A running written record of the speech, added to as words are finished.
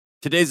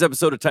Today's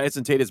episode of Titus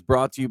and Tate is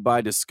brought to you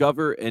by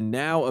Discover, and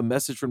now a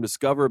message from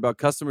Discover about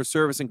customer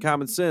service and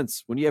common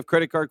sense. When you have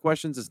credit card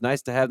questions, it's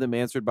nice to have them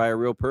answered by a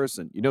real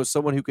person. You know,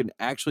 someone who can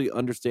actually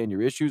understand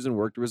your issues and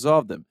work to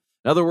resolve them.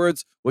 In other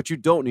words, what you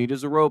don't need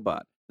is a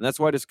robot. And that's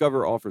why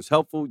Discover offers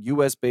helpful,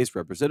 U.S.-based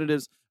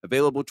representatives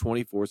available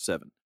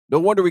 24/7.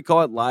 No wonder we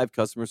call it live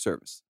customer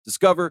service.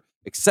 Discover,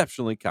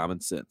 exceptionally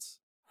common sense.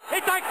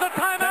 He takes the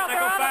timeout. They're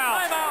out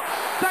of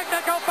timeout.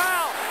 Technical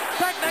foul.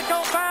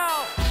 Technical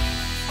foul.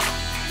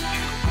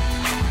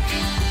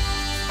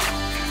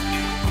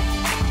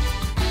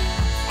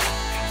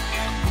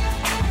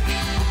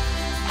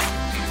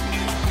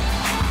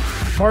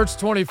 March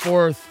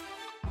 24th,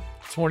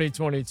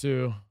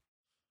 2022.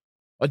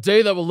 A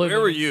day that will live. Where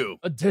were you?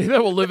 A day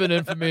that will live in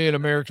infamy in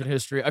American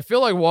history. I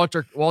feel like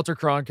Walter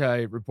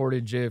Cronkite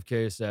reporting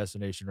JFK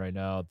assassination right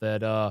now.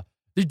 That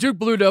the Duke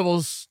Blue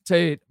Devils,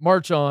 Tate,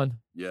 march on.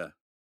 Yeah.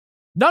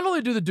 Not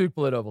only do the Duke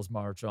Blue Devils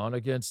march on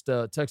against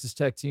Texas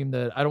Tech team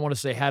that I don't want to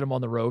say had them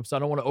on the ropes. I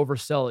don't want to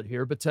oversell it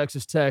here, but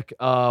Texas Tech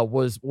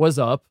was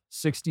up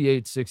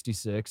 68-66.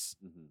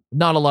 Mm-hmm.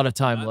 Not a lot of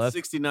time left.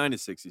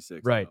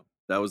 69-66. Right. Though.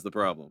 That was the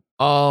problem.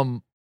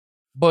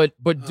 But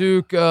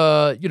Duke,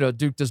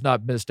 Duke does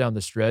not miss down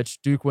the stretch.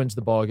 Duke wins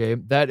the ball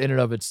game. That in and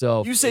of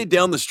itself. You say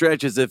down the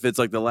stretch as if it's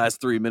like the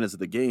last 3 minutes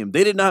of the game.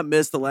 They did not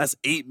miss the last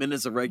 8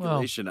 minutes of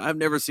regulation. I've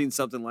never seen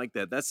something like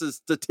that. That's a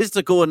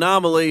statistical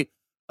anomaly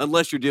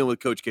unless you're dealing with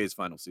Coach K's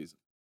final season.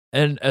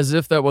 And as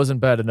if that wasn't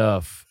bad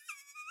enough,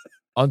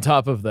 on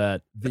top of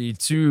that, the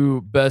two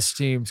best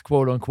teams,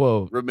 quote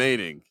unquote,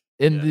 remaining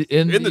in the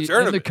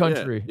tournament, in the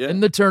country, in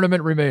the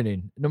tournament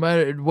remaining, no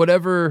matter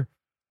whatever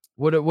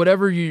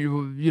however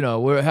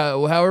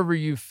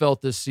you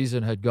felt this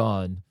season had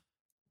gone,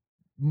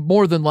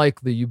 more than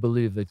likely you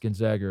believe that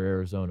Gonzaga or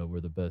Arizona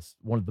were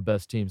one of the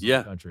best teams in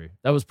the country.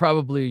 That was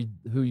probably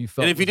who you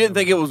felt. And if you didn't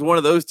think it was one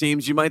of those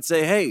teams, you might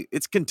say, hey,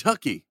 it's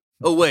Kentucky.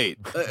 Oh, wait.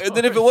 And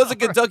then if it wasn't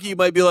Kentucky, you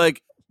might be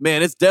like,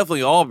 man, it's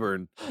definitely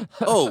Auburn.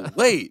 Oh,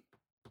 wait.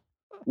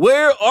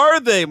 Where are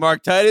they,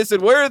 Mark Titus,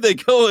 and where are they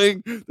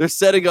going? They're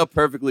setting up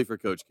perfectly for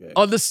Coach K.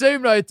 On the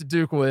same night the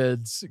Duke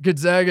wins,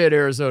 Gonzaga and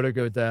Arizona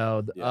go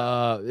down.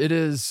 Yeah.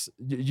 It's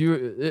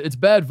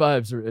bad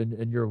vibes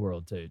in your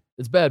world, Tate.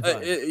 It's bad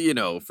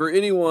vibes. For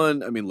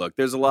anyone, I mean, look,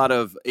 there's a lot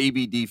of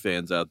ABD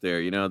fans out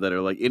there, that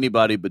are like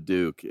anybody but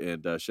Duke,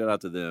 and shout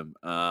out to them.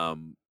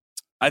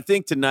 I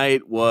think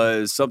tonight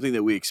was something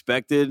that we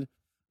expected.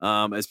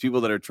 As people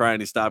that are trying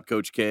to stop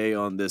Coach K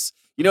on this.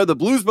 The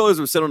Blues Brothers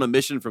were sent on a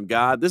mission from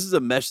God. This is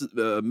a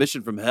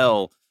mission from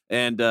hell,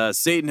 and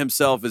Satan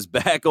himself is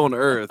back on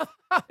earth,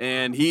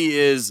 and he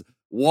is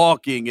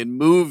walking and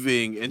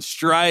moving and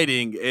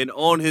striding and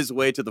on his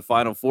way to the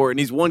Final Four, and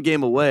he's one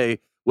game away,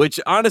 which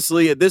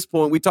honestly, at this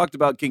point, we talked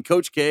about, can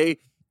Coach K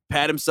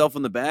pat himself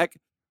on the back?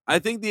 I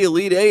think the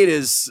Elite Eight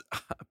is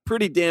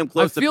pretty damn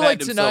close to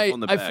patting himself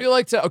on the back. I feel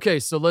like okay,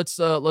 so let's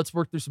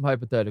work through some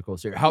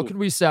hypotheticals here. How can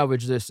we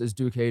salvage this as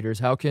Duke haters?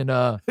 How can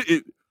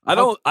I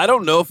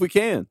don't know if we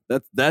can.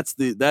 That's what's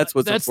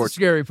the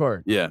scary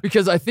part. Yeah.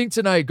 Because I think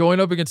tonight going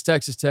up against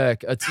Texas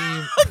Tech, a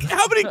team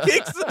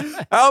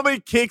how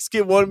many kicks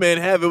can one man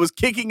have? It was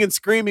kicking and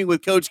screaming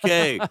with Coach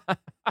K.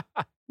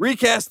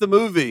 Recast the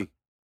movie.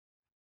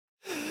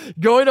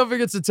 Going up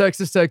against a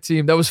Texas Tech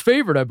team that was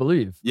favored, I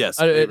believe.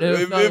 Yes, it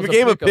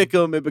became a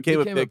pick'em. It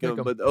became a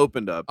pick'em, but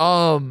opened up.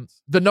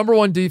 The number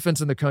one defense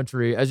in the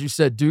country, as you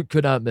said, Duke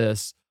could not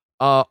miss.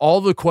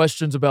 All the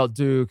questions about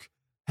Duke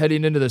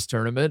heading into this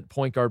tournament,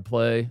 point guard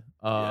play,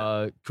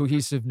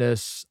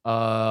 cohesiveness,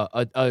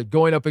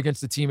 going up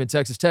against a team in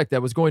Texas Tech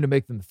that was going to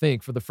make them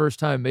think for the first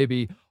time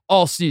maybe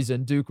all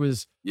season. Duke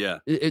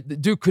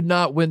could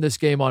not win this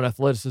game on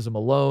athleticism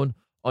alone,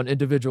 on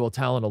individual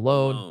talent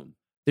alone.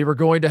 They were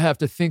going to have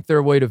to think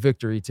their way to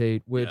victory,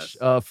 Tate, which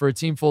for a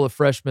team full of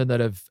freshmen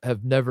that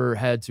have never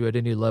had to at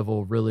any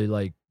level really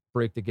like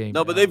break the game.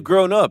 No, but they've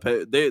grown up.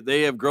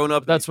 They have grown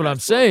up. That's what I'm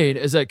saying,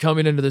 is that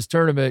coming into this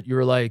tournament, you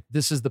were like,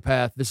 this is the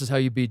path. This is how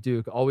you beat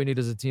Duke. All we need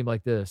is a team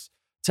like this.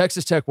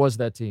 Texas Tech was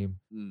that team.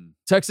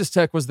 Texas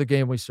Tech was the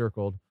game we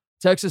circled.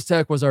 Texas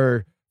Tech was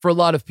for a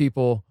lot of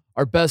people,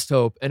 our best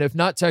hope. And if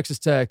not Texas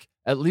Tech,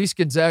 at least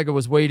Gonzaga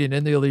was waiting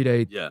in the Elite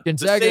Eight. Yeah.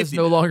 Gonzaga is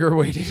no longer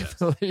waiting in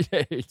the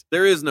Elite Eight.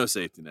 There is no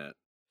safety net.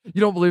 You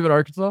don't believe in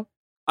Arkansas?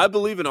 I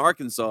believe in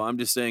Arkansas. I'm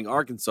just saying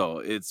Arkansas.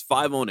 It's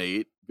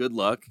 5-8. Good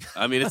luck.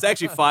 I mean, it's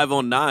actually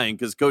 5-9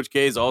 because Coach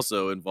K is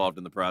also involved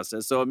in the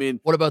process. So I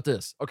mean, what about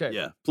this? Okay.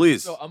 Yeah,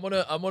 please. So I'm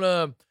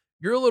gonna.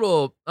 You're a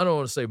little. I don't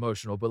want to say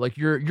emotional, but like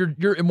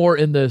you're more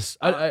in this.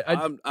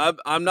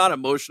 I'm not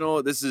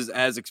emotional. This is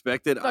as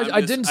expected.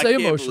 I didn't say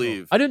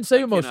emotional. I didn't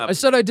say emotional. I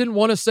said I didn't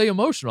want to say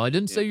emotional. I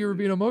didn't say you were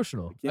being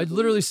emotional. I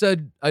literally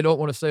said I don't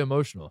want to say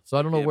emotional. So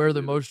I don't know where the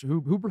emotion.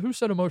 Who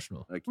said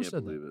emotional? I can't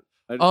believe it.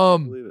 I just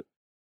can't believe it.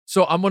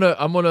 So I'm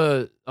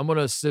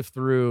gonna sift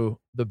through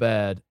the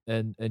bad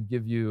and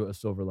give you a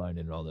silver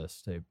lining in all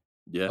this tape.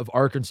 Yeah. Of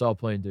Arkansas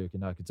playing Duke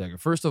and not Gonzaga.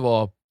 First of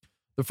all,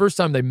 the first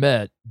time they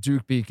met,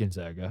 Duke beat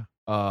Gonzaga,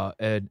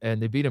 and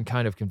they beat him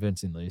kind of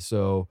convincingly.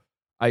 So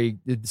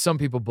Some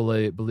people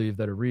believe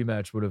that a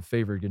rematch would have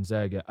favored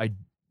Gonzaga.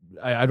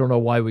 I don't know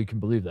why we can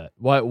believe that.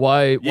 Why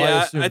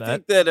assume that? I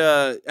think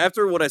that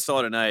after what I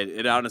saw tonight,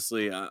 it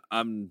honestly, I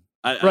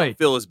don't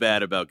feel as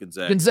bad about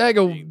Gonzaga.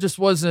 Gonzaga just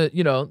wasn't,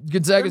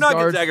 Gonzaga's not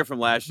guard. Gonzaga from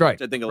last year,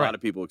 which I think a lot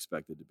of people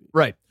expected to be.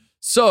 Right.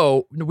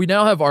 So we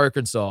now have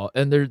Arkansas,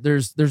 and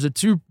there's a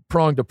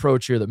two-pronged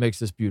approach here that makes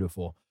this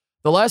beautiful.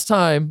 The last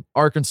time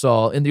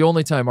Arkansas, and the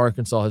only time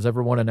Arkansas has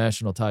ever won a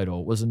national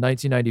title, was in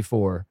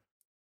 1994.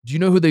 Do you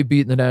know who they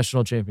beat in the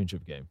national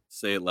championship game?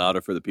 Say it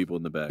louder for the people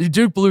in the back. The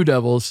Duke Blue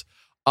Devils.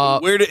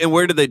 Where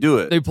did they do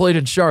it? They played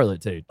in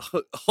Charlotte, Tate.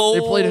 They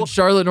played in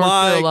Charlotte, North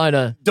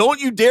Carolina.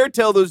 Don't you dare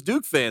tell those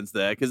Duke fans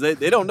that, because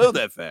they don't know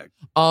that fact.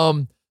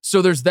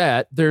 So there's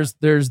that. There's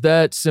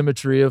that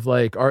symmetry of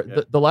like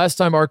the last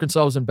time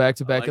Arkansas was in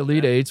back-to-back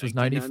Elite Eights was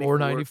 94,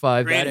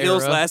 95. Grant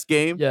Hill's last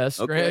game. Yes,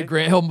 okay.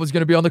 Grant Hill was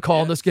going to be on the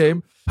call in this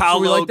game.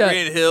 Paolo, so like that.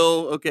 Grant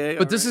Hill. Okay,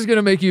 but this is going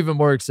to make you even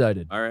more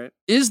excited. All right.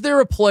 Is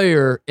there a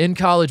player in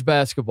college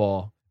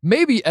basketball,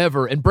 maybe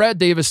ever, and Brad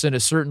Davison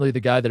is certainly the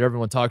guy that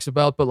everyone talks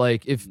about, but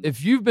like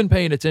if you've been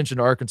paying attention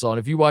to Arkansas and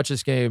if you watch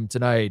this game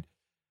tonight,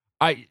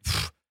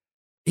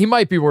 he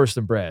might be worse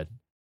than Brad.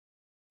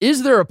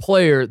 Is there a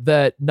player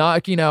that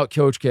knocking out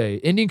Coach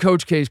K, ending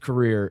Coach K's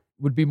career,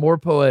 would be more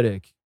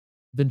poetic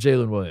than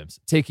Jalen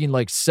Williams, taking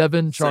like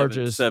seven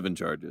charges,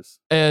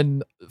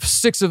 and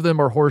 6 of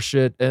them are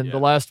horseshit, and the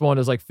last one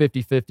is like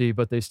 50-50,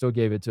 but they still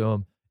gave it to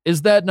him?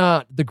 Is that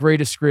not the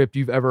greatest script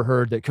you've ever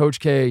heard, that Coach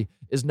K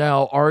is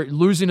now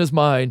losing his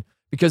mind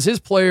because his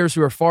players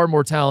who are far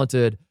more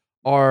talented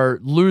are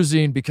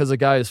losing because a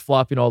guy is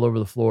flopping all over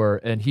the floor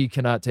and he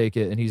cannot take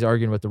it and he's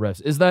arguing with the refs?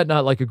 Is that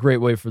not like a great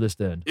way for this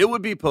to end? It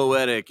would be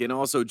poetic. And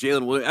also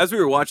Jalen Williams, as we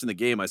were watching the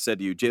game, I said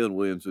to you, Jalen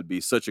Williams would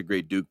be such a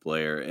great Duke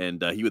player,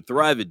 and he would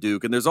thrive at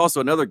Duke. And there's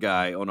also another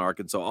guy on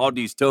Arkansas,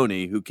 Au'Diese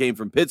Toney, who came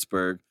from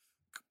Pittsburgh,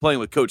 playing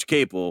with Coach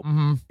Capel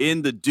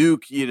in the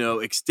Duke,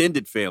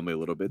 extended family a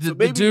little bit. So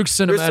the Duke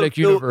cinematic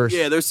universe.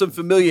 Yeah, there's some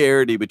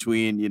familiarity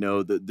between,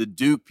 the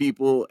Duke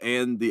people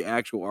and the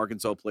actual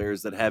Arkansas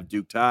players that have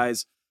Duke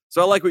ties.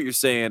 So I like what you're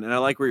saying, and I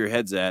like where your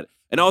head's at.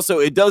 And also,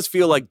 it does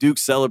feel like Duke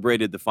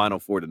celebrated the Final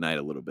Four tonight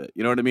a little bit.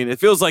 You know what I mean? It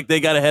feels like they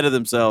got ahead of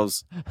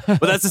themselves. But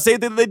that's the same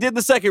thing they did in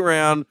the second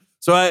round.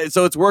 So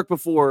it's worked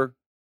before.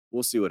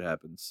 We'll see what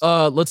happens.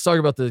 Let's talk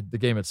about the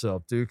game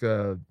itself. Duke,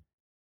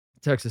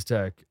 Texas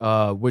Tech,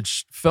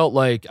 which felt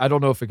like, I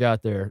don't know if it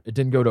got there. It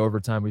didn't go to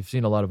overtime. We've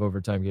seen a lot of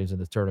overtime games in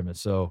this tournament,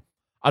 so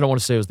I don't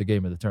want to say it was the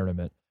game of the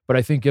tournament. But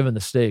I think given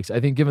the stakes,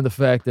 I think given the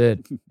fact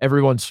that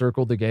everyone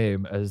circled the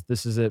game as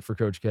this is it for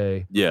Coach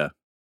K. Yeah.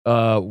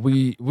 How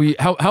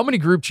many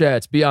group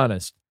chats, be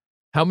honest,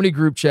 how many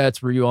group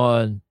chats were you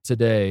on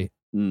today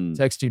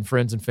texting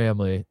friends and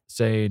family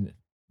saying,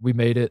 we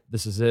made it,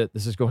 this is it,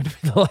 this is going to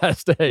be the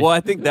last day? Well,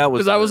 I think that was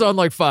because I was on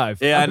like 5.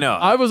 Yeah, I know.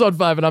 I was on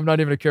 5 and I'm not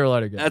even a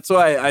Carolina guy. That's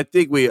why I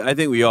think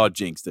we all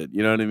jinxed it.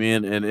 You know what I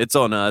mean? And it's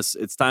on us.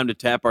 It's time to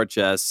tap our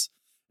chests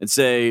and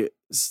say,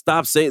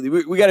 stop saying,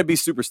 we got to be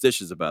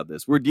superstitious about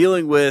this. We're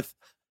dealing with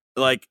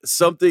like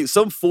some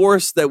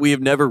force that we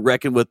have never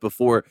reckoned with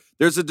before.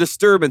 There's a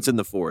disturbance in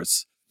the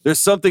force. There's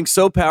something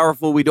so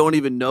powerful we don't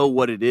even know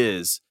what it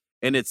is.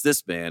 And it's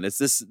this man. It's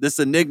this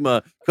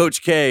enigma,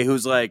 Coach K,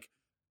 who's like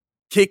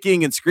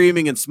kicking and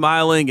screaming and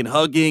smiling and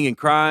hugging and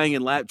crying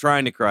and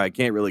trying to cry.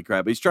 Can't really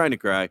cry, but he's trying to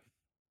cry.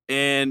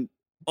 And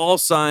all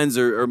signs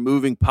are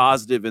moving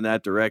positive in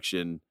that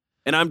direction.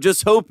 And I'm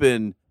just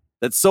hoping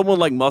that someone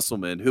like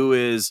Musselman, who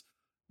is,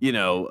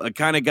 a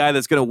kind of guy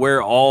that's going to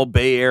wear all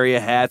Bay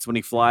Area hats when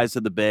he flies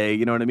to the Bay,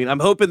 you know what I mean?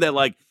 I'm hoping that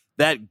like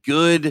that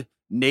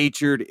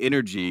good-natured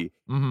energy,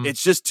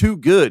 it's just too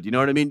good, you know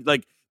what I mean?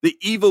 Like the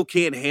evil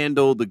can't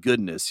handle the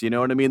goodness, you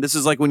know what I mean? This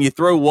is like when you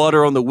throw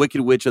water on the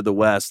Wicked Witch of the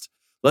West.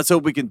 Let's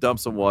hope we can dump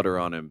some water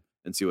on him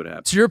and see what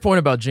happens. To your point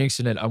about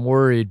jinxing it, I'm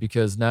worried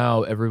because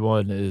now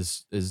everyone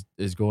is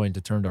going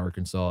to turn to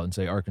Arkansas and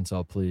say,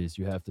 Arkansas, please,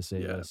 you have to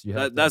say this.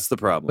 That's the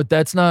problem. But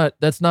that's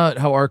not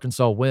how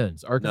Arkansas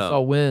wins. Arkansas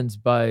wins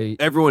by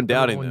everyone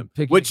doubting them,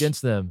 picking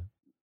against them.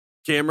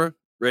 Camera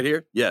right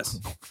here. Yes.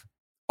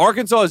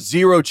 Arkansas has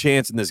 0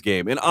 chance in this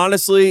game. And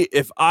honestly,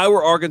 if I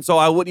were Arkansas,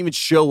 I wouldn't even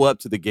show up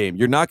to the game.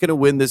 You're not going to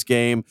win this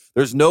game.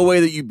 There's no way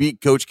that you beat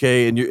Coach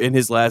K in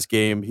his last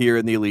game here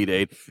in the Elite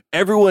Eight.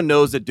 Everyone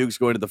knows that Duke's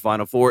going to the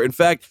Final Four. In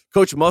fact,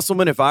 Coach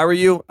Musselman, if I were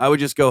you, I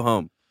would just go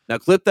home. Now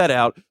clip that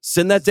out,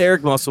 send that to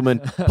Eric Musselman,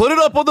 put it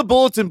up on the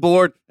bulletin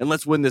board, and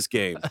let's win this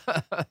game.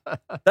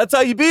 That's how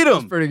you beat him.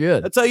 That's pretty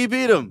good. That's how you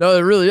beat him. No,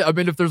 really. I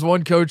mean, if there's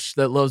one coach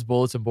that loves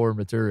bulletin board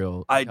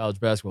material in college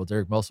basketball, it's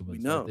Eric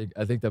Musselman. No. So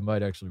I think that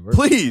might actually work.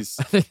 Please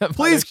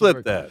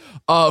clip that.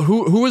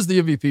 Who was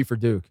the MVP for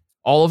Duke?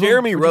 All of them?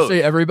 Jeremy Would Roach. you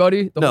say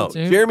everybody? The whole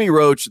team? Jeremy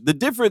Roach.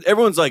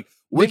 Everyone's like,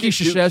 Mickey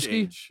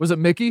Krzyzewski? Was it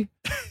Mickey?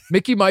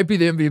 Mickey might be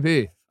the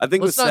MVP. I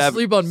think Let's not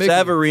sleep on Mickey.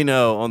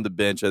 Savarino on the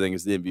bench, I think,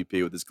 is the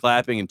MVP with his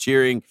clapping and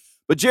cheering.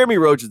 But Jeremy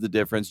Roach is the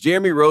difference.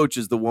 Jeremy Roach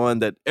is the one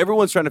that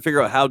everyone's trying to figure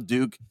out how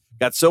Duke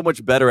got so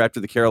much better after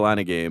the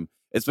Carolina game.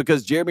 It's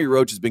because Jeremy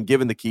Roach has been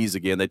given the keys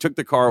again. They took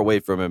the car away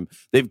from him.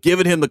 They've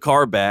given him the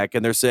car back,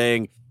 and they're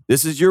saying,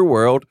 this is your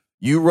world.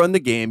 You run the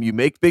game, you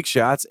make big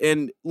shots.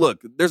 And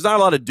look, there's not a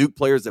lot of Duke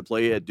players that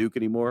play at Duke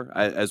anymore,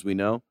 as we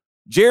know.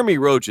 Jeremy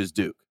Roach is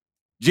Duke.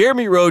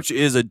 Jeremy Roach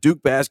is a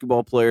Duke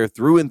basketball player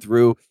through and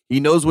through. He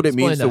knows what it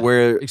means to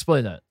wear.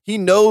 Explain that. He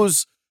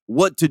knows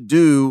what to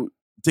do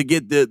to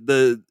get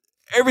the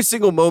every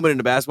single moment in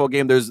a basketball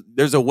game.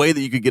 There's a way that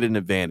you could get an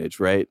advantage,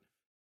 right?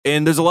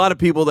 And there's a lot of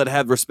people that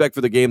have respect for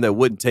the game that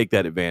wouldn't take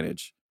that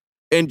advantage.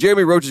 And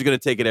Jeremy Roach is going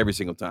to take it every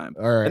single time.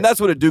 All right. And that's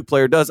what a Duke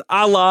player does,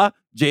 a la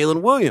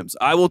Jalen Williams.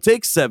 I will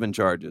take 7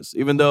 charges,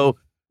 even though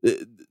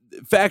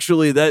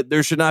factually that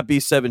there should not be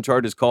 7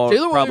 charges called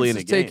Jalen probably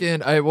Williams in a has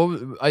game.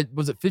 taken,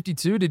 was it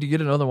 52? Did he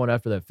get another one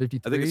after that?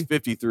 53? I think it's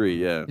 53,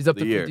 yeah. He's up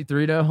the to year.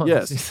 53 now?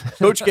 Yes.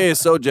 Coach K is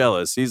so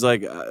jealous. He's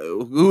like,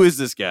 who is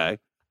this guy?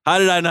 How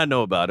did I not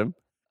know about him?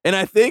 And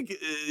I think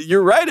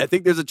you're right. I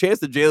think there's a chance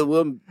that Jalen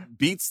Williams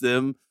beats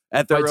them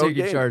at their own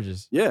game.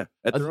 Charges. Yeah,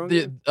 at their own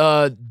game.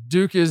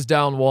 Duke is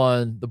down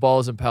 1. The ball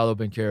is in Paolo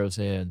Banchero's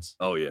hands.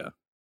 Oh, yeah.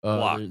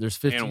 There's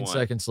 15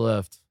 seconds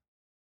left.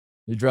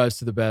 He drives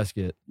to the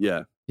basket.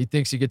 Yeah. He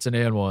thinks he gets an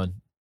and one.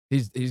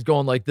 He's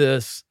going like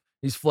this.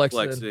 He's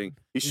flexing.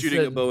 He's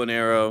shooting a bow and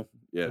arrow.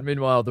 Yeah. And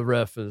meanwhile, the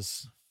ref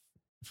is,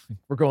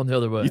 we're going the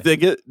other way. You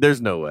think it?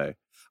 There's no way.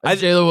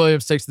 Jalen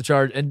Williams takes the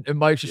charge, and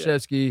Mike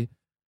Krzyzewski,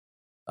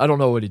 I don't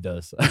know what he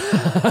does.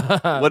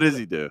 What does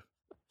he do?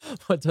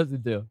 What does he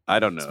do? I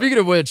don't know. Speaking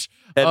of which,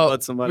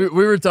 headbutt somebody.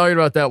 We were talking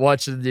about that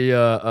watching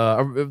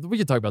the. We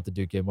can talk about the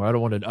Duke game more. I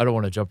don't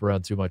want to jump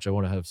around too much. I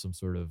want to have some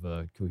sort of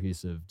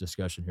cohesive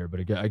discussion here.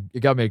 But it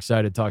got me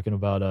excited talking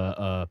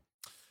about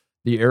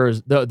the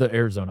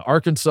Arizona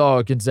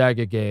Arkansas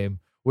Gonzaga game.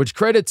 Which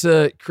congrats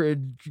to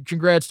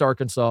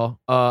Arkansas.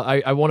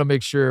 I want to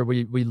make sure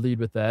we lead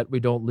with that. We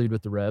don't lead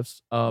with the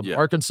refs.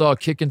 Arkansas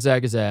kicked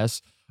Gonzaga's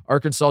ass.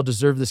 Arkansas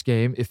deserved this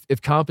game.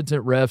 If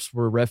competent refs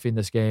were reffing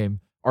this game,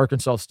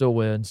 Arkansas still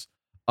wins.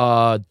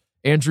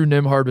 Andrew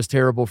Nembhard was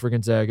terrible for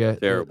Gonzaga.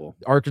 Terrible.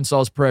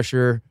 Arkansas's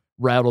pressure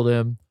rattled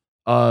him.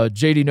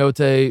 JD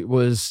Notae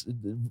was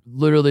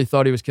literally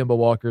thought he was Kemba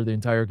Walker the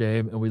entire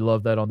game, and we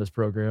love that on this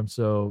program.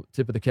 So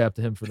tip of the cap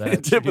to him for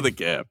that. Tip of the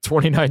cap.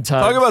 29 times.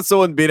 Talk about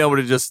someone being able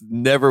to just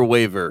never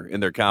waver in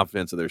their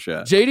confidence of their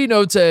shot. JD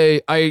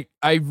Notae,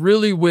 I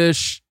really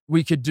wish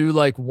we could do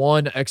like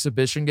one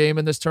exhibition game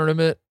in this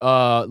tournament.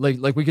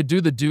 Like we could do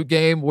the Duke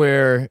game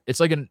where it's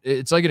like an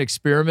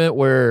experiment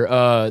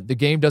where the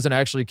game doesn't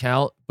actually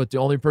count, but the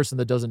only person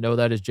that doesn't know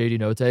that is JD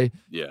Notae.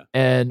 Yeah.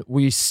 And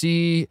we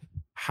see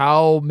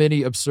how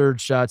many absurd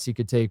shots he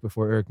could take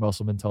before Eric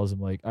Musselman tells him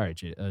like, all right,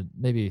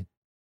 maybe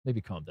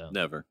calm down.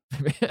 Never.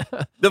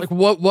 Like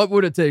what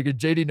would it take? A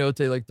JD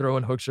Notae like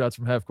throwing hook shots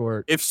from half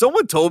court? If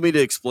someone told me to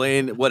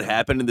explain what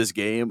happened in this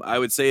game, I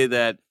would say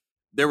that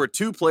there were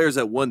 2 players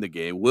that won the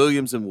game,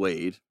 Williams and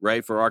Wade,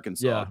 right, for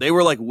Arkansas. Yeah. They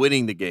were like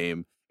winning the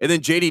game. And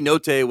then JD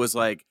Notae was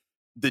like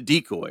the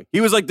decoy.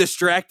 He was like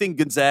distracting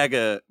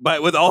Gonzaga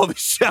with all of his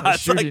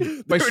shots.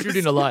 By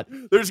shooting a lot.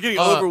 They're just getting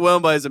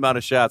overwhelmed by his amount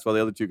of shots while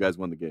the other 2 guys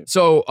won the game.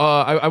 So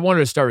I wanted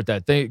to start with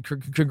that. Thank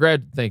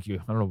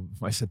you. I don't know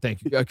if I said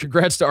thank you.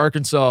 Congrats to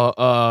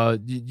Arkansas.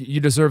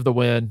 You deserve the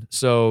win.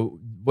 So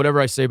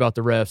whatever I say about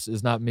the refs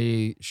is not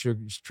me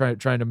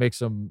trying to make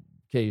some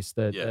case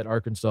that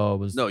Arkansas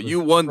was. No, you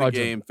won the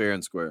game fair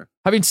and square.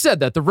 Having said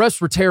that, the refs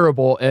were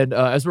terrible. And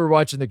as we were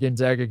watching the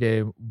Gonzaga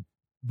game,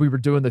 we were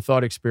doing the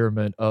thought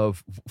experiment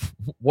of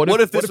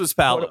what if this was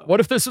Paolo? What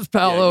if this was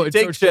Paolo? Yeah, you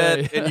take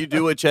Chet and you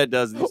do what Chet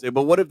does, and you say,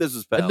 but what if this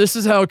was Paolo? And this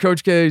is how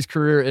Coach K's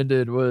career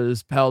ended,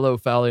 was Paolo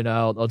fouling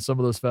out on some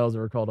of those fouls that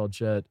were called on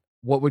Chet.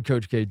 What would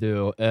Coach K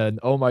do? And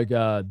oh my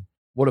God,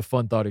 what a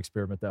fun thought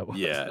experiment that was.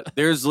 Yeah,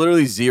 there's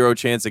literally 0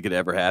 chance it could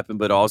ever happen.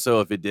 But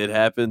also, if it did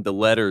happen, the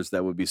letters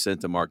that would be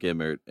sent to Mark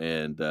Emmert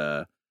and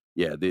the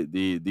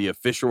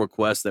official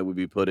request that would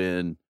be put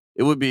in,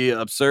 it would be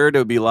absurd. It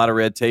would be a lot of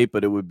red tape,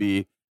 but it would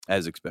be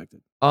as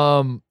expected.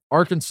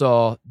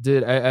 Arkansas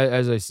did,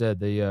 as I said,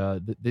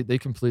 they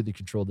completely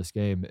controlled this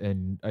game,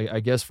 and I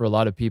guess for a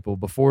lot of people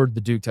before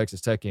the Duke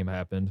Texas Tech game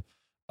happened,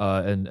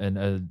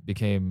 and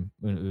became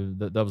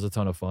that was a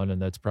ton of fun,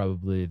 and that's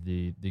probably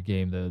the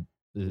game that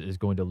is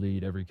going to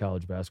lead every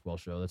college basketball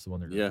show. That's the one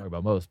they're going to talk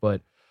about most.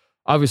 But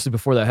obviously,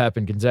 before that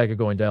happened, Gonzaga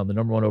going down, the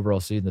number 1 overall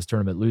seed in this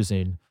tournament,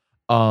 losing.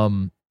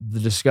 The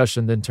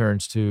discussion then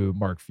turns to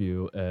Mark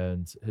Few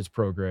and his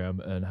program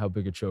and how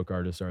big a choke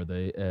artist are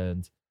they,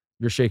 and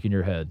you're shaking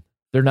your head.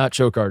 They're not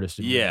choke artists.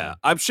 Yeah,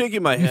 I'm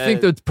shaking my head. You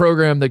think the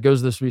program that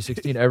goes to the Sweet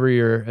 16 every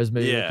year has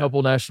made a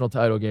couple national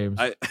title games?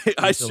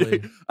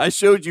 I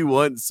showed you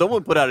one.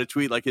 Someone put out a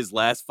tweet like his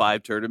last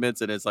 5 tournaments,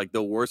 and it's like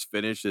the worst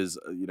finish is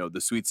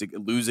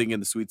losing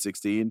in the Sweet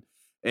 16,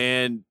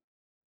 and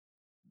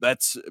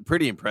that's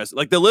pretty impressive.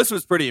 Like the list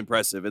was pretty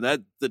impressive, and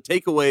that the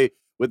takeaway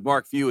with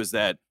Mark Few is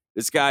that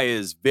this guy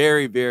is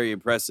very, very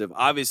impressive.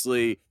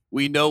 Obviously,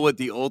 we know what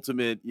the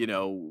ultimate,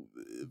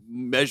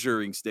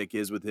 measuring stick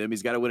is with him.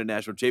 He's got to win a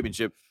national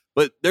championship.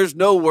 But there's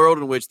no world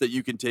in which that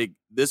you can take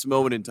this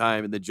moment in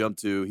time and then jump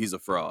to he's a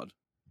fraud.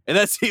 And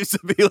that seems to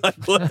be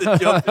like what the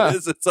joke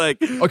is. It's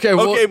like,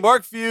 okay,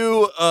 Mark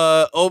Few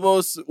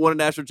almost won a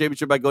national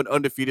championship by going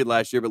undefeated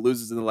last year, but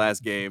loses in the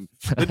last game.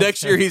 The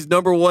next year, he's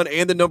number one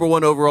and the number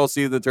one overall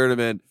seed in the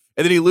tournament.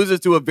 And then he loses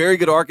to a very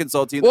good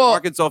Arkansas team that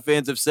Arkansas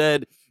fans have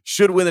said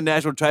should win the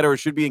national title or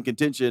should be in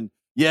contention.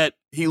 Yet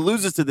he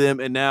loses to them,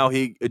 and now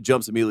he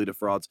jumps immediately to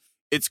frauds.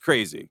 It's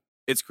crazy.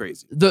 It's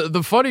crazy.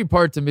 The funny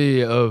part to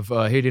me of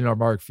hating our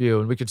Mark Few,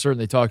 and we could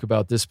certainly talk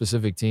about this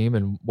specific team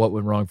and what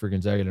went wrong for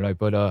Gonzaga tonight,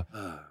 but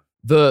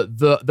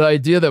the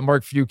idea that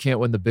Mark Few can't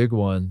win the big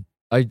one,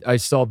 I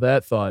saw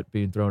that thought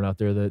being thrown out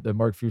there that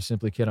Mark Few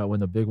simply cannot win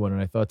the big one, and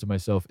I thought to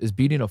myself, is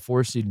beating a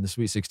 4 seed in the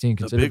Sweet 16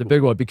 considered the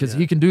big one? Because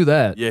he can do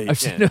that. Yeah, he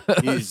can.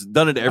 He's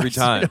done it every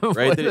time,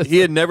 right? He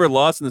had never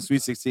lost in the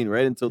Sweet 16,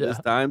 right, until this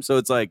time. So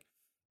it's like,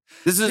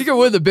 he can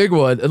win the big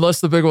one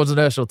unless the big one's a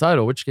national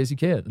title, which case he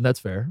can't, and that's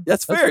fair.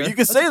 That's fair. You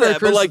can say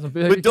that,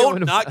 but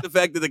don't knock the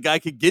fact that the guy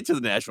could get to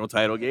the national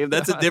title game.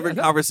 That's a different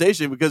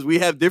conversation because we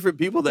have different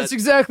people. That's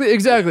exactly.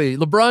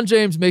 LeBron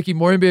James making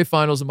more NBA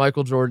Finals than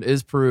Michael Jordan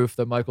is proof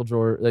that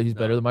he's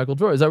better than Michael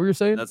Jordan. Is that what you're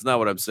saying? That's not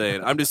what I'm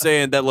saying. I'm just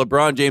saying that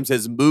LeBron James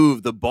has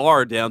moved the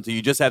bar down to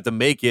you just have to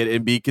make it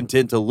and be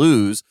content to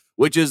lose,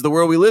 which is the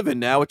world we live in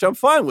now, which I'm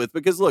fine with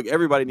because, look,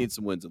 everybody needs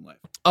some wins in life.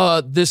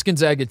 This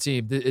Gonzaga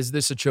team, is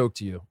this a choke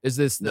to you? Is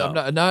this? No.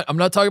 I'm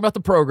not talking about the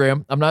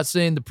program. I'm not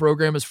saying the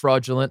program is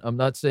fraudulent. I'm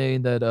not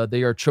saying that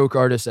they are choke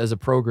artists as a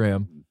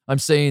program. I'm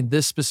saying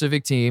this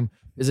specific team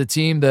is a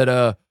team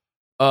that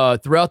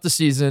throughout the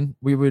season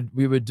we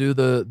would do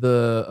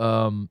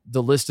the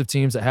list of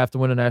teams that have to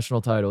win a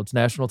national title. It's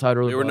national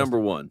title. They were number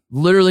one.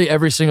 Literally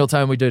every single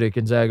time we did it,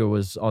 Gonzaga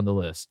was on the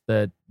list.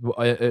 That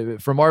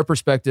from our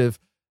perspective,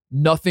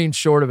 nothing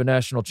short of a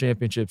national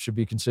championship should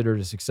be considered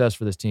a success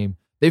for this team.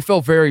 They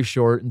fell very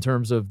short in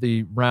terms of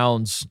the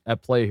rounds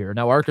at play here.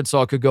 Now,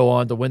 Arkansas could go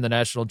on to win the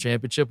national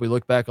championship. We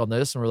look back on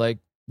this and we're like,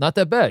 not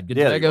that bad.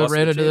 Gonzaga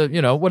ran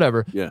into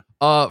whatever. Yeah.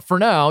 For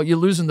now, you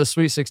lose in the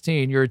Sweet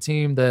 16. You're a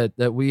team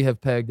that we have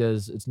pegged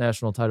as its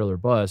national title or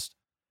bust,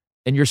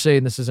 and you're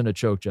saying this isn't a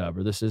choke job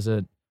or this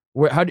isn't.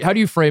 How do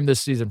you frame this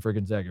season for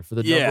Gonzaga for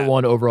the number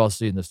one overall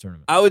seed in this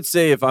tournament? I would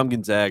say if I'm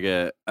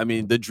Gonzaga, I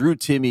mean, the Drew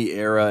Timme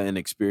era and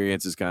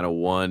experience is kind of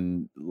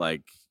one,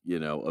 like,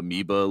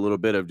 amoeba a little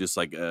bit of just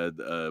like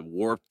a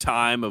warp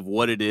time of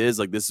what it is.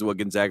 Like, this is what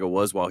Gonzaga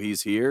was while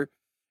he's here.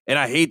 And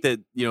I hate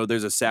that,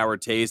 there's a sour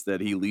taste that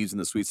he leaves in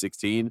the Sweet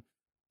 16.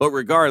 But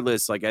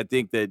regardless, like, I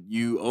think that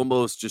you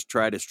almost just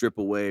try to strip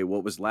away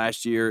what was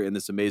last year in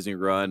this amazing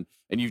run,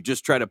 and you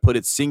just try to put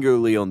it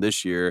singularly on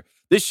this year.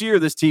 This year,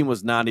 this team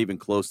was not even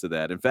close to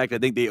that. In fact, I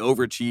think they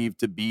overachieved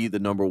to be the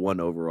number one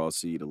overall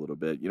seed a little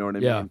bit. You know what I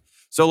mean?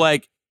 So,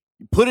 like,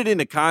 put it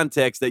into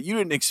context that you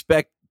didn't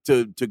expect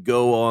to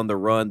go on the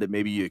run that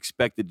maybe you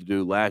expected to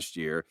do last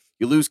year.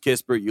 You lose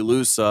Kispert, you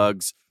lose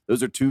Suggs.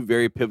 Those are two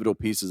very pivotal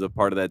pieces of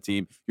part of that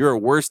team. You're a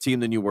worse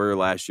team than you were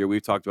last year.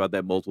 We've talked about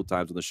that multiple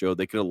times on the show.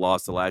 They could have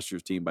lost to last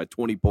year's team by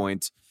 20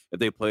 points if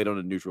they played on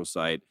a neutral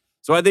site.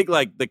 So I think,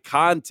 like, the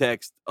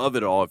context of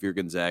it all, if you're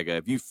Gonzaga,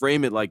 if you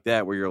frame it like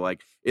that, where you're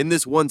like, in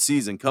this one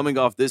season, coming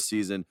off this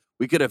season,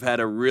 we could have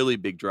had a really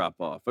big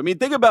drop-off. I mean,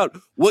 think about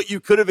what you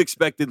could have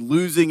expected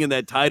losing in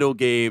that title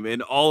game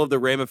and all of the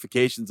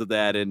ramifications of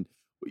that. And,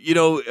 you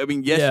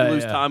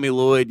lose Tommy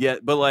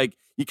Lloyd, but, like,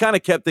 you kind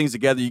of kept things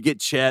together. You get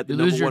Chet. You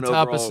lose your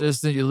top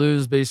assistant. You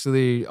lose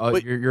basically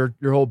your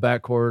whole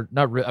backcourt.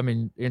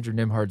 Andrew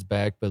Nembhard's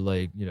back, but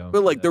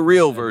the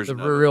real version.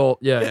 The real,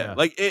 yeah.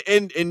 Like,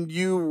 and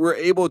you were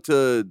able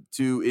to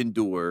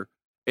endure,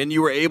 and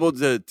you were able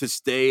to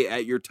stay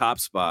at your top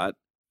spot.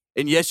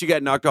 And yes, you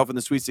got knocked off in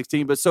the Sweet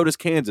 16, but so does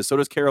Kansas, so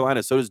does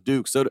Carolina, so does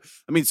Duke, so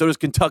does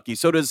Kentucky,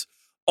 so does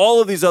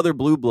all of these other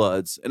blue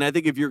bloods. And I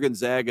think if you're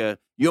Gonzaga,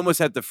 you almost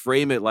have to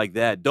frame it like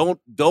that. Don't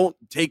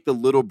take the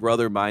little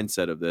brother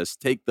mindset of this.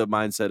 Take the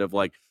mindset of,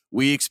 like,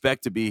 we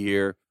expect to be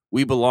here.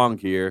 We belong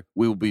here.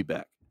 We will be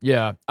back.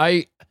 Yeah.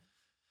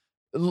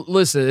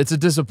 Listen, it's a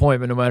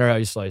disappointment no matter how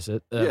you slice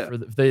it. They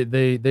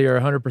are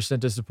 100%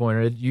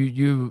 disappointed.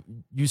 You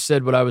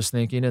said what I was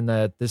thinking, and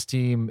that this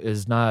team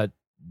is not,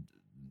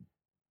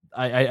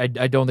 I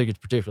don't think it's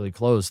particularly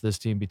close, this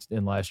team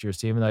in last year's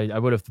team. And I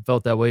would have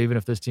felt that way even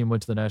if this team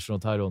went to the national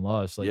title and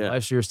lost.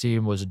 Last year's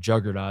team was a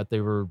juggernaut. They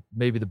were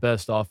maybe the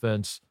best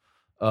offense.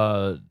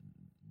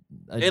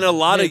 In a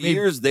lot of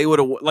years, they would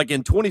have, like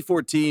in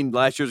 2014,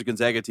 last year's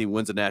Gonzaga team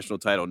wins a national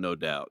title, no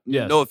doubt.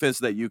 Yes. No offense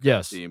to that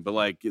UConn team, but,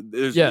 like,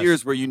 there's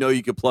years where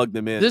you could plug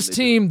them in. This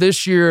team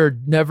this year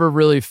never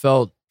really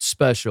felt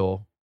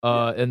special.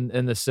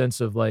 In the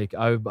sense of, like,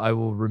 I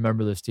will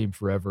remember this team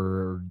forever,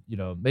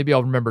 or, maybe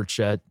I'll remember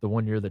Chet, the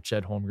one year that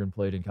Chet Holmgren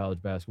played in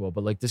college basketball.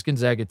 But, like, this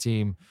Gonzaga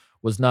team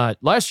was not,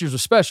 last year's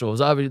was special. It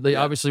was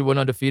obviously went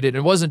undefeated.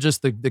 And it wasn't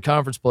just the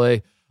conference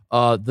play.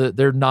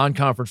 Their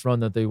non-conference run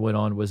that they went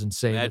on was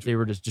insane. That they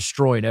were just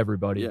destroying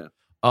everybody. Yeah.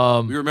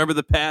 We remember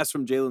the pass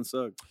from Jalen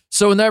Suggs.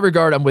 So in that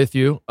regard, I'm with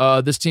you.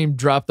 This team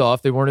dropped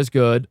off. They weren't as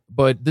good,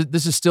 but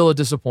this is still a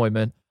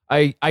disappointment.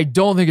 I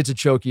don't think it's a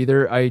choke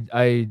either.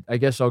 I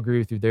guess I'll agree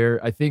with you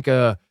there. I think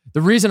the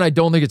reason I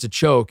don't think it's a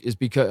choke is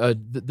because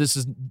this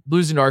is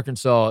losing to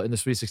Arkansas in the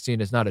Sweet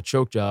 16 is not a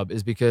choke job,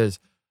 is because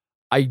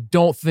I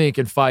don't think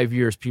in 5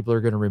 years people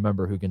are going to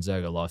remember who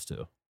Gonzaga lost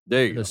to.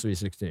 There you in go. The Sweet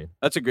 16.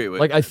 That's a great way.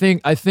 Like I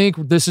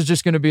think this is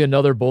just going to be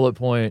another bullet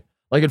point.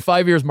 Like in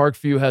 5 years, Mark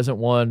Few hasn't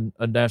won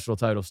a national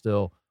title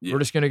still. Yeah. We're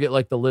just going to get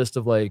like the list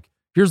of like,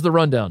 here's the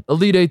rundown.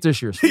 Elite Eight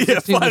this year. Sweet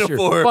 16 Final this year.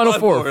 Four,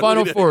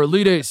 Final Four,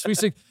 Elite Eight, Sweet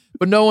 16.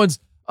 But no one's,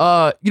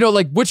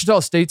 like Wichita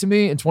State to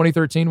me in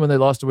 2013 when they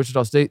lost to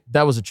Wichita State,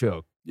 that was a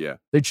choke. Yeah.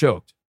 They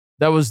choked.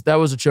 That was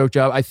a choke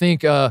job. I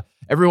think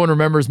everyone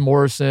remembers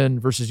Morrison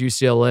versus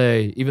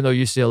UCLA, even though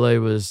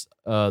UCLA was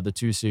the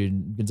 2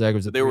 seed. Gonzaga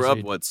was the 3 They were seed.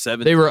 up, what,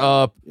 7? They were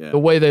up. Yeah. The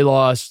way they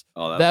lost,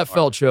 Oh, that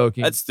felt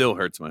choking. That still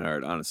hurts my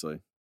heart,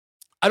 honestly.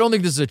 I don't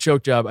think this is a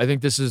choke job. I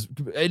think this is,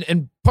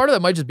 and part of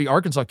that might just be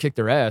Arkansas kicked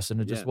their ass,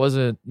 and it just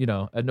wasn't,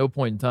 at no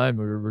point in time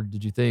or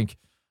did you think,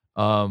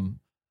 Gonzaga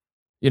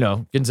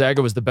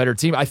was the better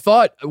team. I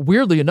thought,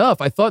 weirdly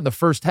enough, in the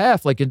first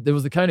half, like it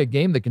was the kind of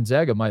game that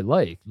Gonzaga might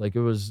like. Like it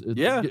was,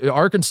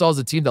 Arkansas is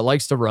a team that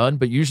likes to run,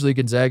 but usually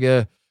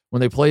Gonzaga, when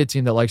they play a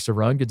team that likes to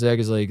run,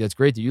 Gonzaga's like, that's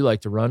great that you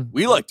like to run.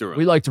 We like to run.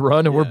 We like to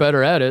run, and we're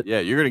better at it.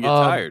 Yeah, you're going to get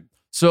tired.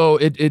 So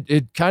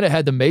it kind of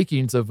had the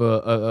makings of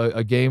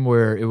a game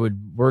where it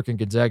would work in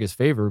Gonzaga's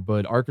favor,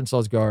 but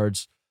Arkansas's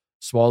guards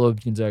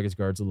swallowed Gonzaga's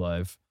guards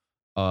alive.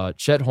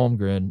 Chet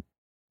Holmgren,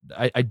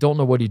 I don't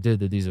know what he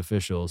did to these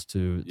officials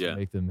to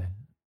make them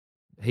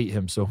hate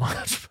him so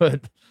much,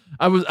 but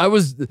I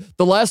was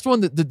the last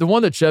one the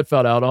one that Chet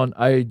fouled out on.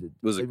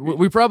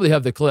 We probably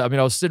have the clip. I mean,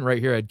 I was sitting right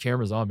here, I had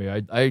cameras on me.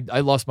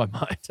 I lost my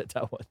mind at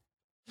that one.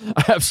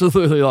 I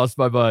absolutely lost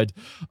my mind.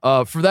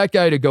 For that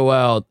guy to go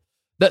out.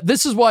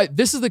 This is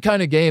the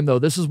kind of game, though.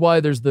 This is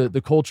why there's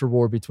the culture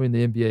war between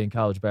the NBA and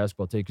college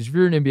basketball take. Because if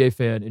you're an NBA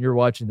fan and you're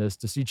watching this,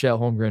 to see Chet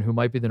Holmgren, who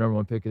might be the number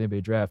 1 pick in the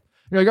NBA draft,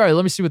 you're like, all right,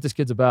 let me see what this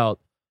kid's about.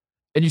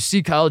 And you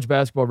see college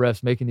basketball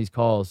refs making these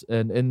calls,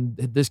 and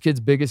this kid's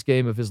biggest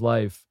game of his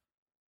life,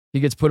 he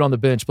gets put on the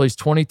bench, plays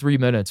 23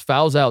 minutes,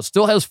 fouls out,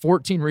 still has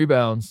 14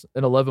 rebounds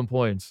and 11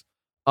 points.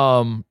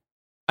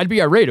 I'd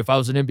be irate if I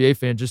was an NBA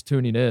fan just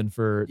tuning in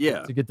to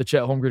get the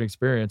Chet Holmgren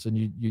experience, and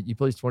you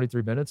plays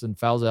 23 minutes and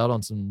fouls out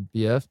on some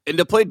BF. And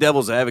to play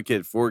devil's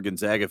advocate for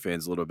Gonzaga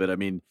fans a little bit, I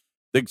mean,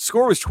 the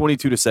score was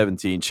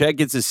 22-17. Chet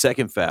gets his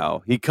second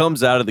foul. He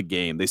comes out of the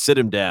game. They sit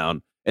him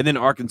down, and then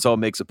Arkansas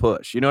makes a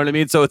push. You know what I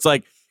mean? So it's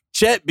like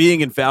Chet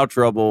being in foul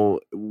trouble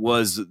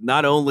was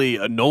not only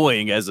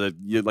annoying as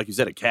like you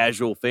said, a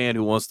casual fan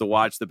who wants to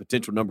watch the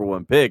potential number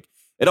 1 pick,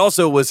 it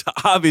also was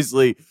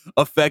obviously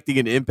affecting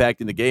and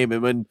impacting the game.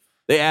 And when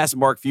they asked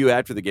Mark Few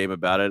after the game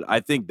about it, I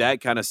think that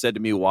kind of said to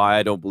me why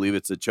I don't believe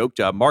it's a choke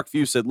job. Mark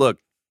Few said, look,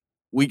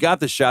 we got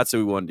the shots that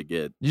we wanted to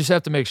get. You just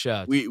have to make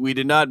shots. We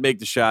did not make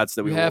the shots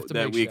that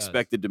we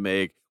expected to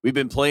make. We've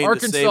been playing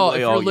Arkansas, the same way all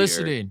year. if you're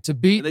listening, to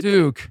beat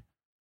Duke,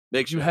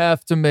 you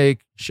have to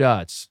make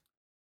shots.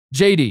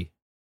 JD,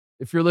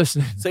 if you're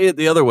listening. Say it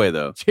the other way,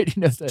 though.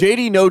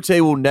 JD Note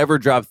will never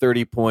drop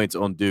 30 points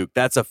on Duke.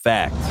 That's a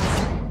fact.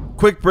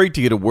 Quick break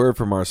to get a word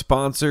from our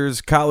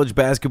sponsors. College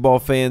basketball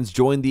fans,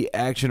 join the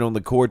action on the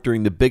court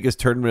during the biggest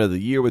tournament of the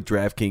year with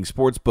DraftKings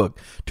Sportsbook.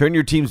 Turn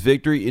your team's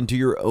victory into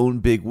your own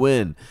big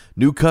win.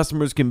 New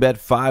customers can bet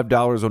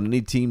 $5 on any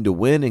team to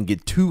win and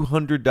get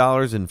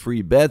 $200 in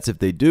free bets if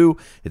they do.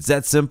 It's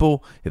that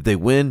simple. If they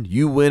win,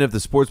 you win. If the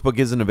Sportsbook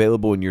isn't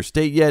available in your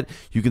state yet,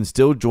 you can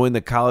still join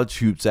the college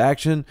hoops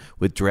action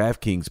with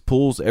DraftKings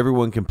Pools.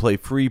 Everyone can play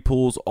free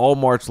pools all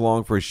March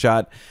long for a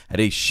shot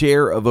at a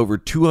share of over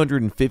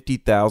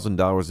 $250,000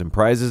 in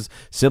prizes.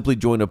 Simply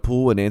join a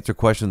pool and answer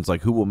questions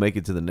like who will make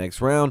it to the next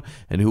round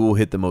and who will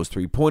hit the most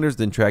 3-pointers,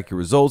 then track your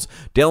results.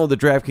 Download the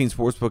DraftKings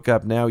Sportsbook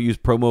app now. Use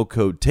promo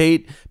code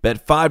TATE.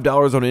 Bet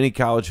 $5 on any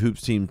college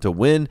hoops team to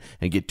win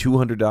and get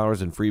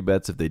 $200 in free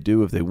bets if they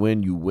do. If they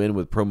win, you win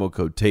with promo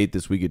code TATE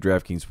this week at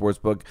DraftKings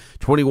Sportsbook.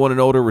 21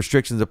 and older.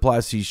 Restrictions apply.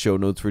 See show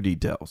notes for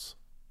details.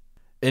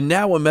 And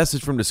now a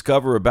message from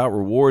Discover about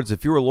rewards.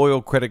 If you're a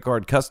loyal credit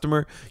card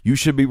customer, you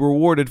should be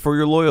rewarded for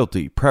your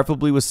loyalty,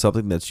 preferably with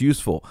something that's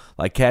useful,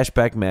 like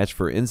Cashback Match,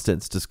 for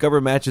instance. Discover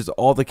matches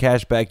all the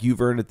cash back you've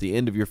earned at the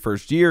end of your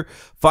first year.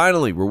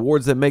 Finally,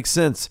 rewards that make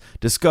sense.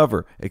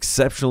 Discover,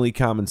 exceptionally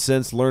common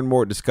sense. Learn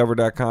more at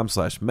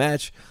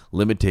discover.com/match.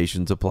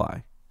 Limitations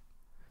apply.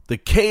 The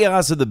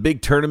chaos of the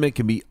big tournament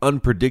can be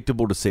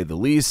unpredictable, to say the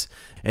least,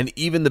 and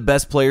even the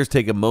best players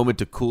take a moment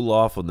to cool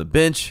off on the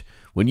bench.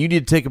 When you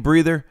need to take a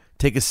breather,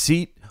 take a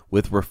seat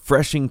with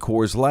refreshing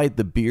Coors Light,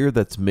 the beer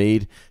that's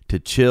made to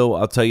chill.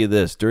 I'll tell you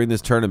this, during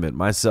this tournament,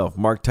 myself,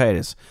 Mark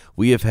Titus,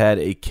 we have had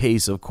a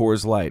case of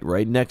Coors Light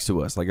right next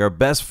to us, like our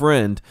best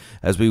friend,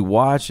 as we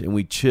watch and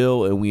we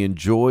chill and we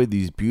enjoy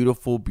these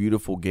beautiful,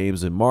 beautiful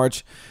games in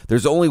March.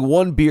 There's only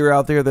one beer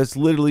out there that's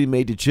literally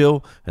made to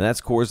chill, and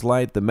that's Coors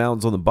Light. The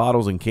mountains on the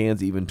bottles and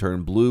cans even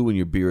turn blue when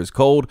your beer is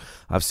cold.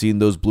 I've seen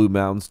those blue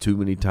mountains too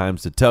many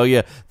times to tell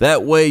you.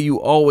 That way you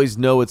always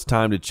know it's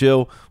time to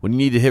chill. When you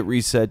need to hit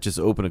reset, just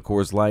open a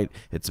Coors Light.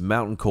 It's a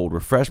mountain cold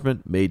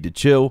refreshment made to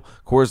chill.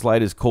 Coors Coors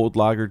Light is cold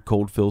lagered,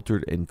 cold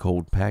filtered, and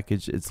cold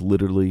packaged. It's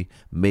literally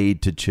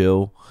made to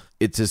chill.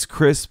 It's as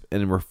crisp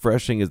and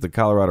refreshing as the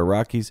Colorado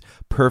Rockies,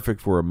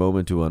 perfect for a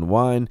moment to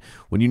unwind.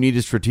 When you need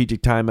a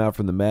strategic timeout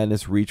from the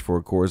madness, reach for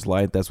a Coors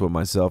Light. That's what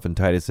myself and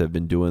Titus have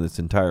been doing this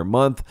entire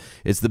month.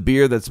 It's the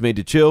beer that's made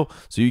to chill,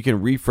 so you can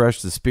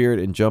refresh the spirit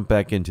and jump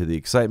back into the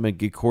excitement.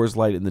 Get Coors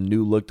Light in the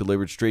new look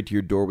delivered straight to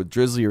your door with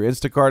Drizzly or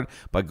Instacart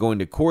by going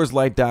to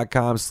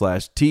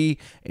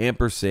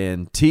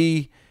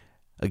CoorsLight.com/T_T.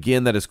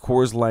 Again, that is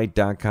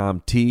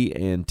CoorsLight.com,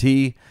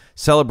 T&T.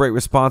 Celebrate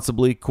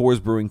responsibly.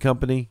 Coors Brewing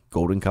Company,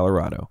 Golden,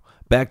 Colorado.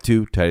 Back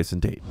to Titus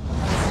and Tate.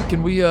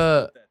 Can we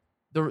the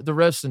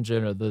refs in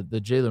general, the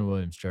Jalen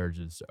Williams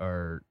charges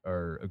are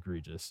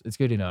egregious. It's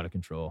getting out of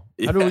control.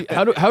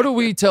 How do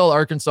we tell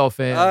Arkansas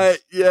fans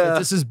that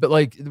this is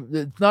like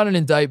it's not an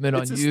indictment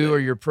on you or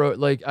your pro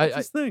like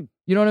It's thing.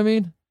 you know what I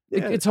mean?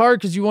 Yeah. It's hard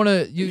because you want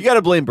to You got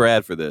to blame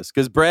Brad for this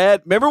because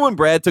remember when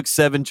Brad took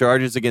 7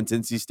 charges against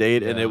NC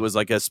State and it was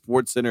like a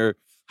Sports Center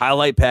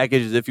highlight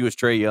package as if he was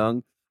Trae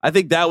Young? I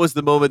think that was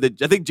the moment that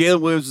I think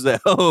Jalen Williams was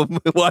at home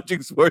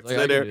watching Sports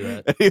Center,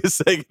 and he was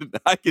saying,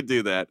 "I can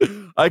do that.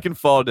 I can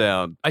fall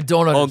down." I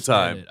don't understand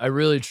time. it. I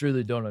really,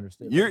 truly don't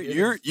understand.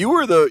 You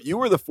were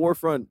the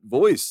forefront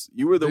voice.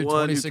 You were the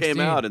one who 2016.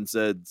 came out and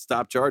said,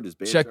 "Stop charges."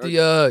 Check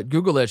the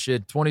Google that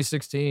shit.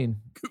 2016.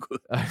 Google.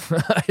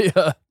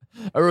 I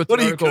wrote. What the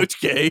are you, article.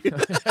 Coach K?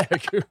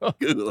 Google.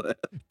 Google it.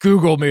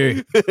 Google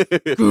me.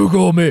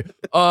 Google me.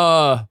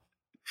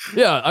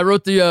 Yeah, I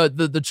wrote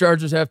the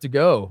Chargers have to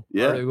go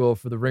article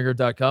for the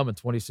ringer.com in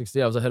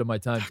 2016. I was ahead of my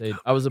time, Tate.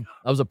 I was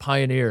a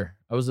pioneer.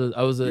 I was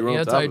an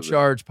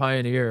anti-charge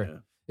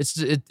pioneer.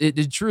 Yeah.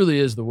 It truly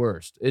is the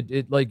worst.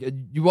 It like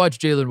you watch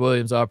Jalen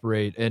Williams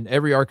operate, and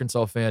every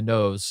Arkansas fan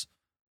knows,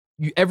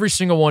 every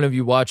single one of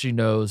you watching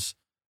knows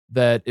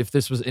that if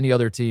this was any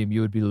other team,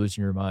 you would be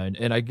losing your mind.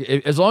 And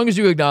as long as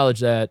you acknowledge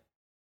that,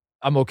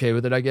 I'm okay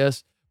with it, I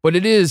guess. But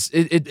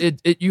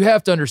you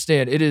have to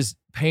understand, it is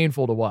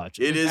painful to watch.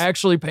 It is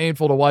actually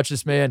painful to watch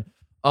this man.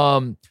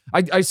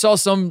 I saw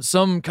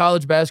some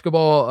college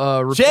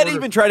basketball reporter. Chet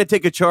even tried to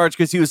take a charge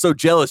because he was so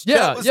jealous.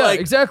 Yeah,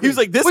 exactly. He was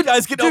like, "This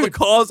guy's getting all the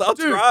calls. I'll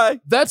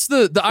try." That's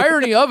the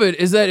irony of it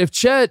is that if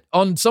Chet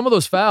on some of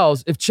those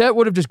fouls, if Chet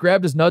would have just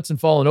grabbed his nuts and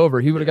fallen over,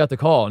 he would have got the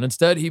call. And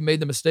instead, he made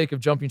the mistake of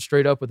jumping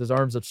straight up with his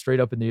arms up straight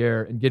up in the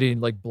air and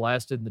getting like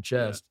blasted in the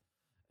chest.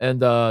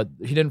 And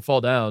he didn't fall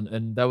down,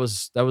 and that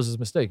was his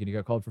mistake, and he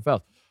got called for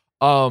fouls.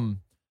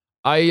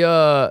 I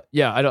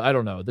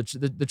don't know.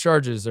 The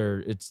charges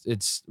are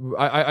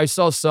I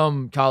saw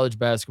some college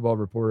basketball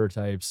reporter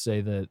types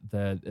say that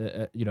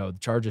the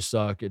charges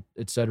suck,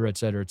 et cetera, et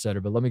cetera, et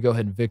cetera. But let me go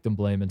ahead and victim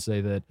blame and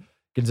say that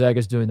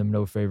Gonzaga's doing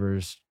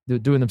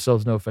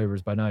themselves no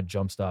favors by not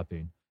jump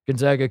stopping.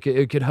 Gonzaga,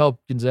 it could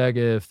help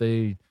Gonzaga if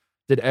they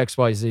did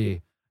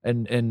XYZ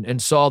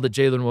and saw that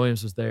Jalen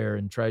Williams was there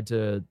and tried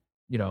to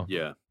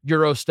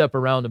Euro step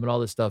around him and all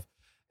this stuff.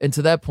 And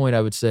to that point,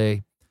 I would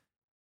say,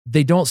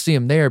 they don't see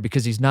him there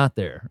because he's not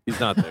there. He's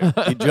not there.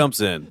 He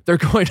jumps in. They're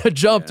going to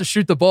jump to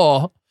shoot the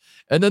ball,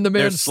 and then the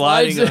man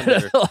slides in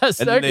at the last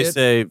and second. Then they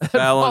say,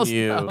 "Foul on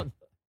you." Down.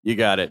 You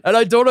got it. And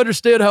I don't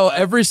understand how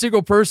every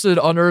single person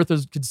on earth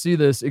can see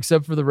this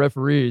except for the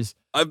referees.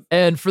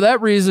 And for that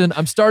reason,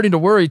 I'm starting to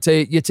worry,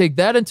 Tate. You take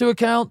that into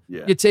account.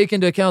 Yeah. You take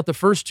into account the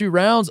first 2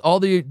 rounds, all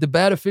the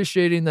bad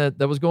officiating that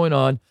was going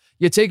on.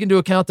 You take into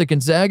account that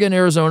Gonzaga and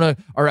Arizona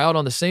are out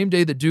on the same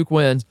day that Duke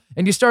wins.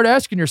 And you start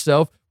asking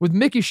yourself, with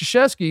Mickey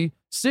Krzyzewski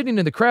sitting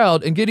in the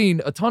crowd and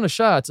getting a ton of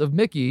shots of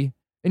Mickey,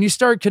 and you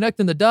start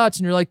connecting the dots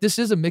and you're like, this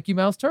is a Mickey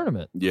Mouse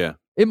tournament. Yeah.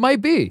 It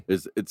might be.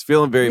 It's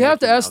feeling very You have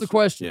to Mickey ask Mouse. the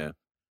question. Yeah.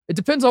 It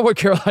depends on what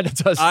Carolina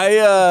does.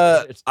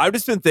 I've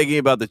just been thinking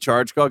about the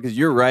charge call because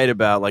you're right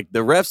about like the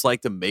refs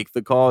like to make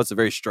the call. It's a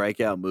very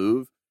strikeout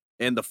move.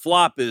 And the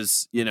flop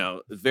is,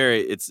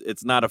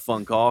 it's not a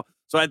fun call.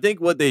 So I think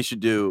what they should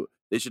do,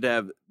 they should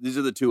have, these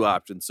are the 2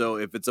 options. So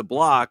if it's a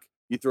block,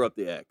 you throw up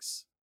the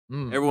X.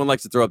 Everyone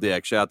likes to throw up the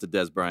X. Shout out to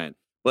Des Bryant.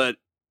 But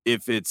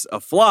if it's a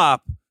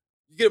flop,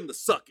 you get them to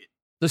suck it.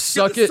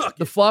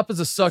 The flop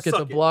is a suck it.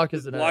 The block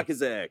is an block X.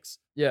 is an X.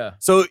 Yeah.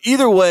 So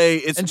either way,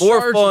 it's and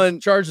more fun.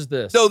 Charges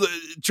this. No, the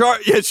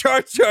charges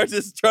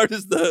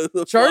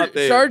the flop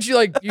charge. You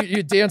like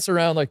you dance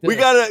around like this. You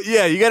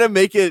gotta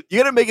make it. You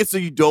gotta make it so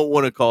you don't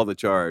want to call the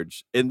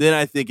charge, and then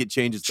I think it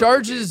changes.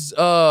 Charges.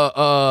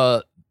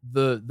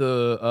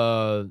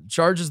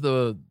 Charges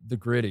the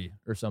gritty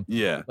or something.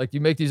 Yeah. Like you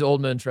make these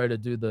old men try to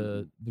do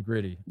the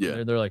gritty.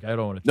 Yeah. They're like, I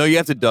don't want to. No, you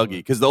have to Dougie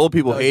because the old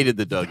people hated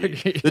the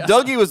Dougie. The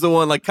Dougie was the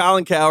one like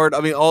Colin Coward. I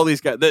mean, all these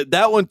guys.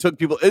 That one took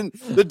people. And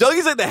the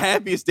Dougie's like the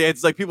happiest dance.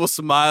 It's like people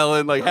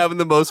smiling, like having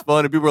the most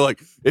fun, and people are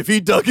like, if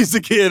he Dougies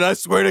again, I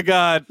swear to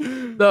God.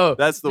 No,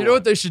 that's the. You know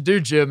what they should do,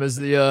 Jim? Is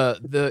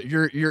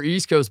your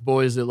East Coast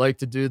boys that like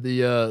to do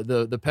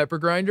the pepper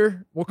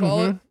grinder? We'll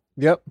call it.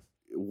 Yep.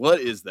 What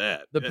is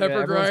that? The pepper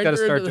everyone's grinder. gotta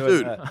start into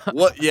doing the- that.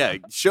 What? Yeah,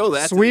 show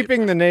that.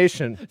 Sweeping the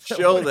nation.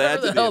 Show Whatever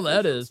that. the to hell that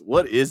officials. is.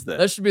 What is that?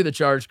 That should be the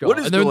charge call. What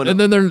is and then, going and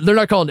then they're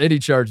not calling any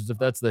charges if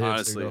that's the hipster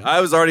Honestly, goal.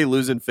 I was already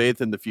losing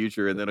faith in the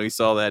future, and then we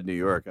saw that in New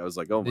York. I was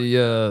like, oh my.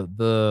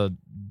 the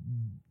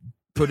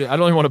put it. I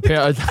don't even want to pay.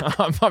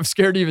 I'm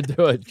scared to even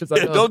do it because I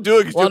Yeah, know don't do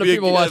it because a lot you'll of be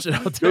people a watching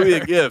GIF. out You'll be a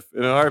there GIF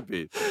in a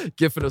heartbeat.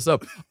 gifting us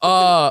up.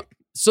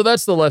 So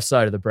that's the left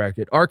side of the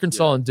bracket.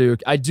 Arkansas and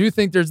Duke. I do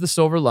think there's the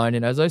silver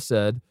lining, as I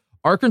said.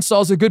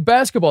 Arkansas is a good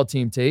basketball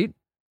team, Tate.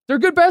 They're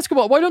good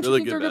basketball. Why don't you Really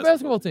think good they're a good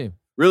basketball team?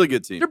 Really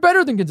good team. They're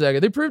better than Gonzaga.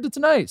 They proved it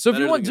tonight. So if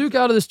Better you want than Duke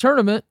Gonzaga. out of this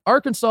tournament,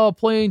 Arkansas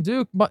playing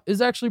Duke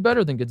is actually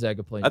better than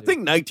Gonzaga playing I Duke. think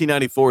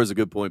 1994 is a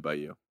good point by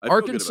you. I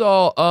feel good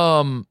about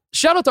Arkansas,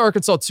 shout out to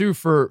Arkansas too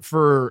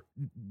for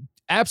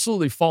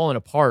absolutely falling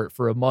apart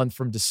for a month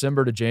from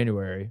December to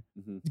January.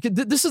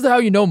 This is how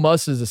you know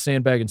Muss is a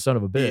sandbagging son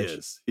of a that. He bitch.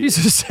 is. He's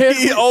a sandbag.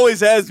 He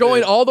always has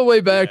going been. all the way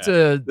back Yeah.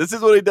 to This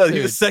is what he does. He's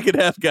a Dude. second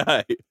half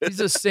guy. he's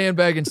a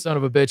sandbagging son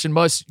of a bitch. And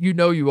Muss, you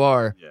know you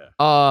are.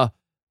 Yeah.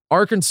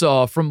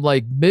 Arkansas from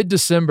like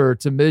mid-December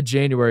to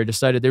mid-January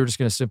decided they were just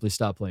going to simply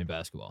stop playing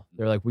basketball.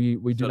 They're like, we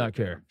do Shut not it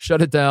care. down.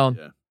 Shut it down.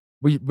 Yeah.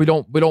 We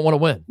don't want to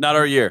win. Not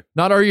our year.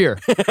 Not our year.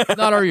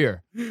 Not our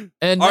year.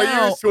 And Our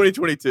now, year is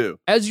 2022.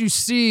 as you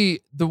see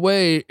the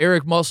way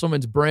Eric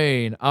Musselman's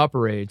brain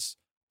operates,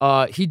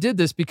 he did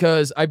this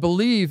because I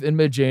believe in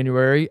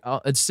mid-January,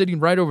 and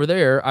sitting right over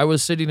there, I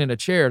was sitting in a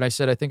chair and I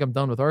said, I think I'm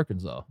done with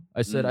Arkansas.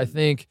 I said, I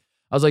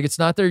was like, it's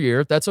not their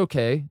year. That's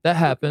okay. That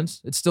happens.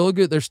 It's still a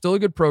good, they're still a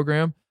good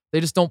program. They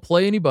just don't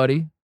play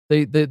anybody.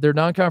 Their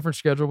non-conference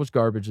schedule was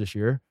garbage this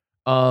year.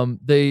 I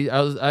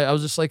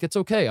was just like, it's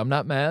okay. I'm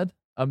not mad.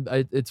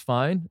 It's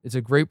fine. It's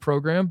a great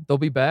program. They'll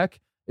be back.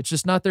 It's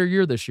just not their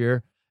year this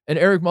year. And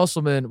Eric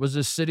Musselman was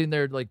just sitting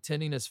there, like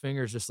tinning his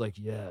fingers, just like,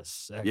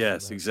 yes, excellent.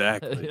 Yes,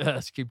 exactly.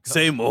 Yes, keep going.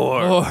 Say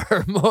more.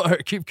 More,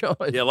 keep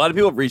going. Yeah, a lot of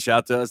people have reached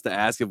out to us to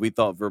ask if we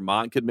thought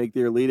Vermont could make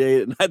the Elite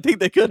Eight, and I think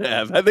they could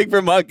have. I think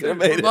Vermont could have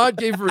made Vermont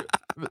gave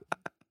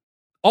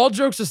all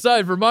jokes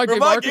aside, Vermont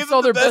gave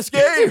Arkansas them their the best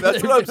game.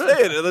 That's what I'm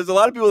saying. And there's a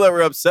lot of people that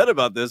were upset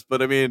about this,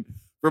 but I mean,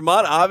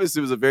 Vermont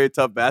obviously was a very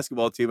tough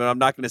basketball team, and I'm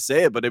not going to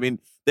say it, but I mean,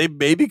 they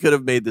maybe could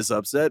have made this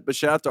upset. But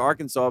shout out to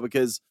Arkansas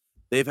because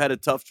they've had a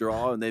tough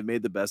draw and they've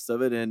made the best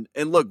of it. And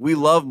look, we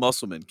love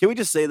Musselman. Can we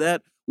just say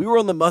that? We were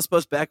on the Muss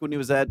Bus back when he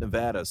was at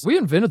Nevada. So We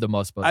invented the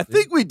Muss Bus. I dude.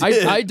 think we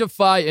did. I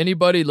defy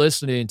anybody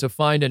listening to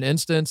find an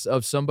instance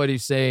of somebody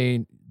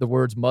saying the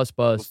words Muss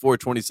Bus before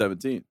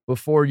 2017.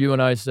 before you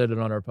and I said it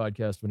on our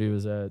podcast when he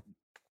was at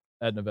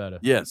Nevada.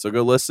 Yeah, so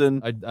go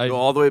listen. I Go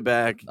all the way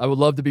back. would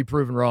love to be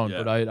proven wrong,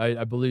 Yeah. but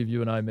I believe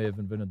you and I may have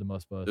invented the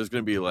Muss Bus. There's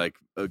going to be like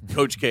a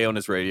Coach K on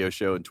his radio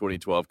show in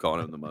 2012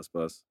 calling him the Muss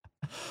Bus.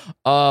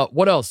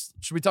 What else?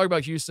 Should we talk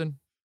about Houston?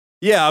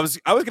 Yeah, I was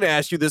going to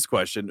ask you this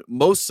question.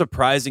 Most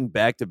surprising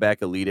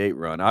back-to-back Elite Eight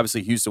run.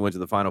 Obviously, Houston went to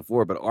the Final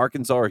Four, but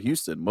Arkansas or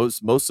Houston?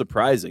 Most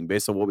surprising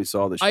based on what we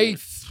saw this year.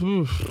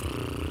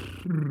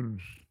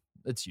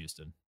 It's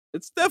Houston.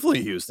 It's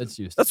definitely Houston. It's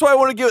Houston. That's why I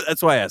want to give.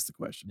 That's why I asked the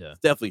question. Yeah.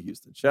 It's definitely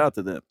Houston. Shout out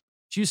to them.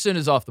 Houston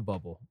is off the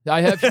bubble. I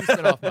have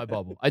Houston off my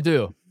bubble. I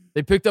do.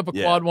 They picked up a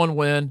Yeah. quad one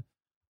win.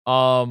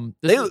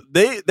 This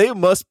They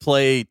must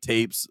play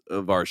tapes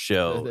of our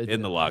show They in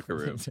do. the locker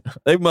room.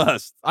 They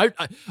must.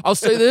 I'll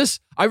say this.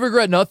 I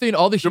regret nothing.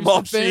 All the Jamal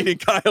Houston Sheen fans,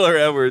 and Kyler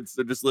Edwards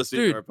are just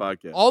listening Dude, to our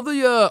podcast.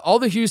 all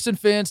the Houston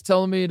fans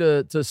telling me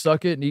to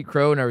suck it and eat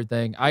crow and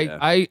everything. Yeah.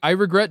 I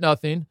regret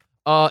nothing.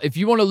 If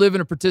you want to live in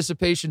a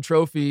participation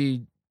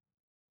trophy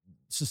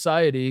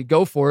society,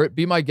 go for it.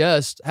 Be my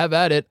guest. Have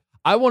at it.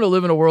 I want to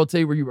live in a world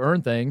where you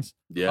earn things.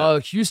 Yeah.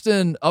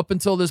 Houston, up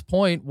until this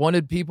point,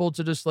 wanted people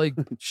to just like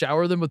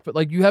shower them with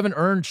like you haven't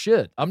earned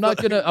shit. I'm not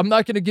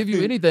gonna give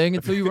you anything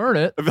until you earn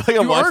it. I feel like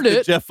I'm you watching earned the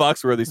it. Jeff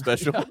Foxworthy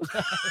special.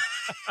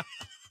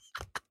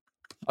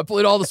 I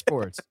played all the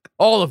sports,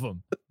 all of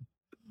them.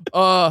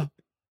 That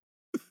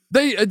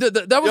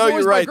was No, always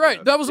you're my right, gripe.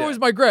 though. That was Yeah. always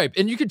my gripe,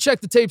 and you can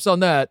check the tapes on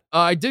that.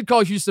 I did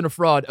call Houston a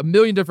fraud a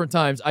million different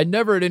times. I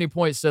never at any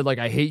point said like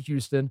I hate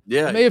Houston.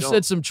 Yeah, I may you have don't.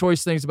 said some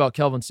choice things about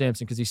Kelvin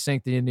Sampson because he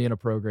sank the Indiana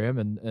program,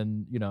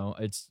 and you know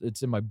it's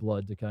in my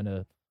blood to kind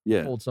of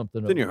Yeah. hold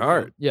something. It's in up. your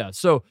heart. Yeah.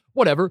 So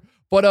whatever.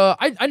 But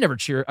I never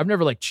cheer. I've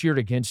never like cheered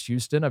against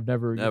Houston. I've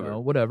never. Never. You know,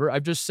 whatever.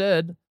 I've just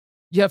said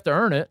you have to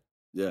earn it.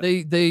 Yeah.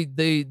 They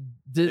did.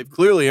 They've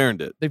clearly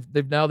earned it. They've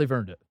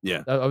earned it.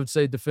 Yeah. I would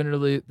say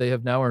definitively they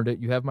have now earned it.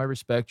 You have my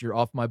respect. You're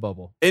off my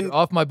bubble. And- You're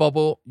off my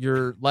bubble.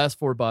 Your last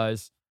 4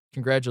 buys.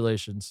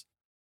 Congratulations.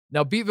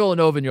 Now beat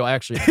Villanova and you'll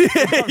actually.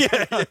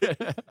 Yeah.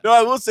 No,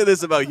 I will say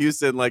this about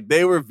Houston. Like,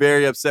 they were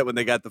very upset when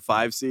they got the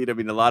 5 seed. I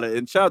mean,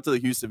 and shout out to the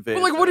Houston fans.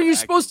 But like, what are you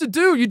supposed to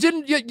do? You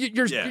didn't.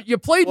 Yeah. You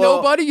played Well,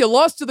 nobody. You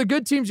lost to the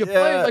good teams you yeah,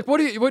 played. Like, what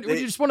do you? What they-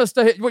 you just want us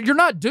to? You're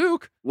not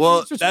Duke. Well,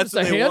 You just that's want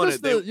what us to they hand wanted. us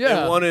the- They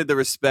yeah. wanted the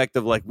respect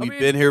of, like, we've mean,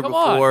 been here come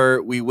on.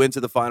 before. We went to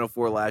the Final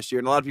Four last year.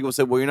 And a lot of people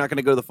said, well, you're not going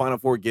to go to the Final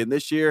Four again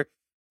this year.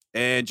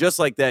 And just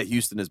like that,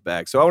 Houston is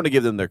back. So I want to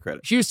give them their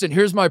credit. Houston,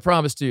 here's my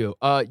promise to you.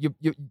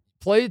 You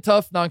play a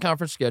tough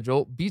non-conference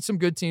schedule, beat some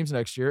good teams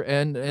next year,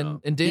 and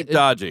keep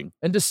dodging.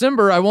 In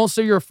December, I won't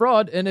say you're a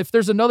fraud. And if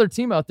there's another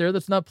team out there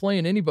that's not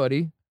playing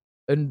anybody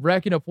and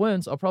racking up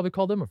wins, I'll probably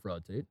call them a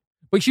fraud, Tate.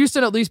 But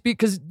Houston at least beat,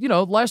 because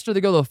last year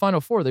they go to the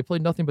Final Four. They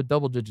played nothing but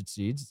double-digit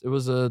seeds. It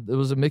was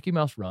a Mickey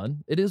Mouse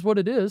run. It is what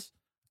it is.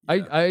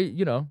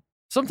 Yeah.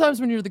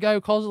 Sometimes when you're the guy who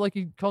calls it like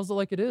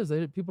it is,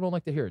 people don't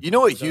like to hear it. You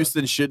know what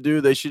Houston should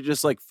do? They should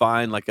just like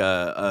find like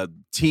a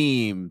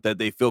team that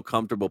they feel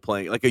comfortable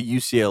playing, like a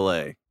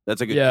UCLA.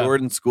 That's like a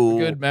Jordan school.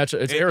 Good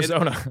matchup. It's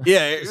Arizona.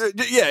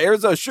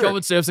 Arizona, sure.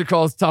 Kelvin Sampson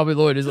calls Tommy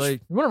Lloyd. He's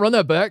like, you want to run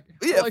that back?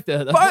 Yeah, I like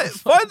that.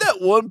 Find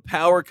that one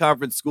power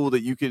conference school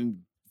that you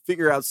can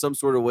figure out some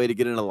sort of way to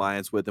get an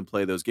alliance with and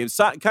play those games.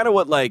 Kind of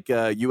what like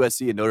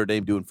USC and Notre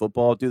Dame do in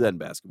football. Do that in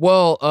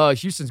basketball. Well,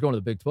 Houston's going to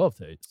the Big 12,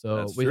 Tate. So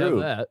That's we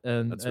true. have that.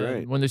 And, That's and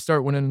right. when they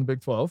start winning in the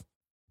Big 12,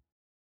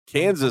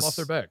 Kansas I'm off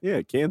their back.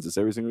 Yeah, Kansas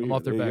every single year. I'm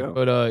off their There you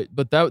back. go.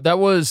 But that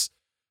was,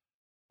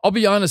 I'll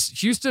be honest,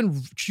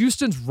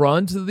 Houston's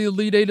run to the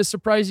Elite Eight is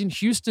surprising.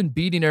 Houston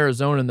beating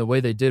Arizona in the way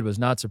they did was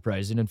not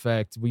surprising. In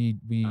fact, when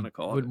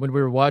we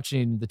were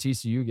watching the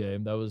TCU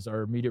game, that was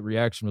our immediate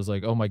reaction was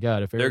like, oh my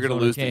God, if Arizona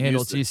lose can't to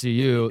handle Houston.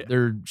 TCU,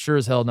 they're sure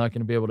as hell not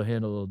going to be able to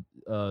handle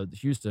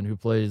Houston, who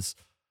plays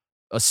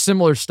a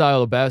similar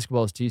style of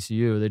basketball as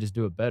TCU. They just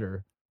do it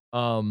better.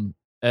 And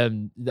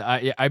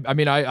I'll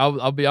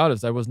be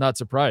honest, I was not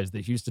surprised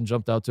that Houston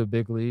jumped out to a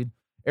big lead.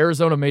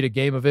 Arizona made a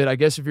game of it. I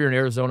guess if you're an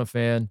Arizona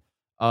fan,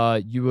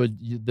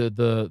 the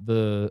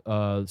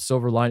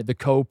silver line,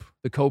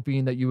 the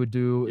coping that you would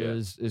do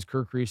is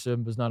Kirk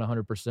Reesum was not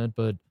 100%,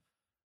 but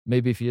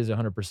maybe if he is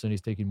 100%, he's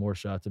taking more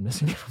shots and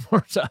missing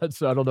more shots.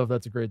 So I don't know if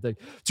that's a great thing.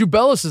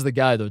 Tubelis is the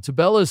guy though.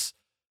 Tubelis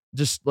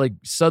just like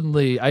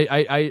suddenly,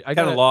 I kind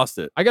of lost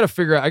it. I got to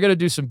figure out. I got to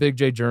do some Big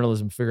J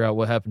journalism, figure out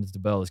what happened to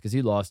Tubelis because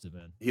he lost it,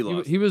 man.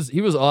 He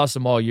was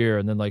awesome all year,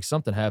 and then like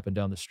something happened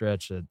down the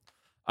stretch that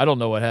I don't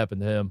know what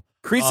happened to him.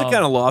 Kriisa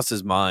kind of lost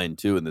his mind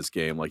too in this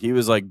game. Like he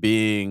was like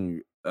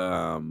being,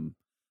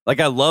 like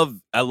I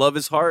love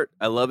his heart,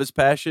 I love his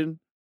passion,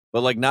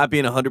 but like not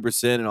being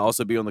 100% and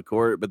also be on the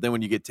court. But then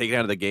when you get taken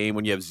out of the game,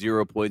 when you have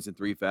 0 points and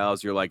 3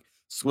 fouls, you're like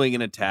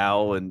swinging a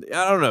towel, and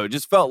I don't know. It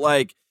just felt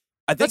like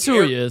I think that's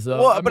who he is, though.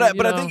 Well,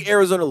 I think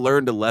Arizona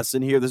learned a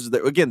lesson here. This is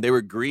again, they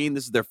were green.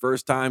 This is their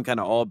first time kind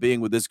of all being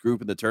with this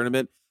group in the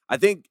tournament. I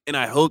think, and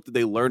I hope that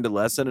they learned a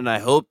lesson, and I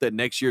hope that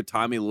next year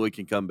Tommy Lloyd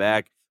can come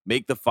back,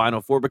 make the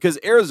Final Four, because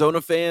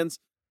Arizona fans,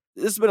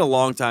 this has been a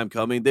long time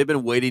coming. They've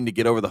been waiting to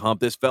get over the hump.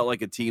 This felt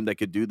like a team that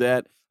could do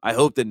that. I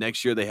hope that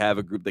next year they have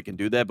a group that can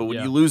do that. But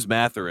when you lose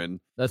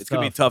Mathurin, it's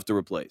going to be tough to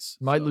replace.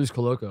 Might lose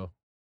Koloko.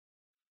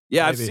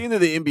 Yeah, maybe. I've seen that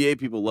the NBA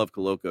people love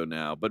Koloko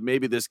now, but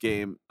maybe this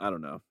game, I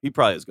don't know. He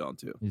probably has gone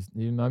too.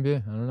 He might be. I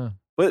don't know.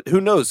 But who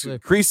knows?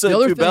 Kriisa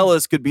and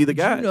Tubelis could be the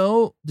guy.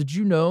 Did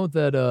you know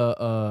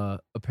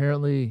that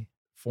apparently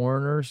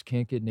foreigners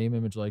can't get name,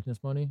 image, likeness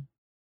money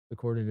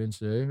according to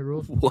NCAA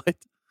rules? What?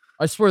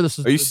 I swear this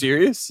is. Are you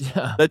serious?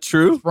 Yeah. That's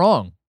true? It's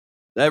wrong.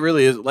 That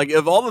really is. Like,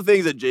 of all the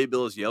things that Jay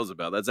Billis yells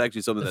about, that's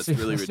actually something that's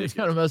really ridiculous.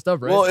 Kind of messed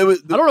up, right? Well, I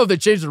don't know if they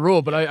changed the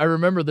rule, but I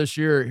remember this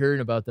year hearing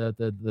about that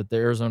the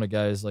Arizona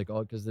guys, like,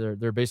 all because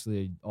they're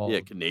basically all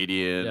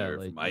Canadian or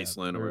from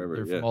Iceland or wherever.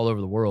 They're from all over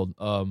the world.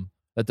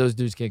 That those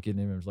dudes can't get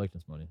name, image,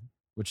 likeness money,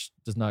 which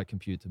does not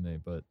compute to me.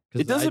 But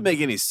it doesn't make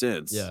any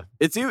sense. Yeah,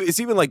 it's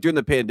even like during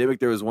the pandemic.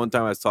 There was one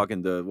time I was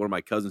talking to one of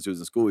my cousins who was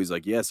in school. He's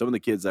like, "Yeah, some of the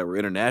kids that were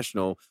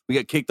international, we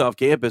got kicked off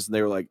campus, and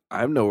they were like, I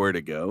have nowhere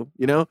to go."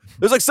 You know,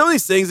 there's like some of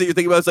these things that you're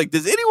thinking about. It's like,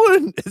 does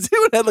anyone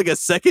have like a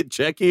second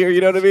check here? You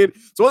know what I mean?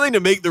 It's one thing to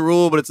make the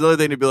rule, but it's another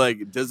thing to be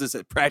like, does this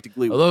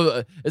practically work?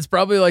 Although it's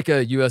probably like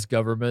a U.S.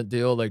 government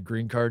deal, like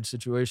green card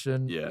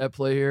situation at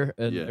play here,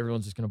 and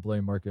everyone's just gonna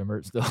blame Mark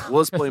Emmert still. Well,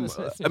 let's blame.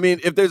 I mean,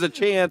 if there's a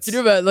chance, can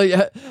you imagine?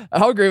 Like,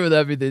 how great would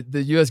that be?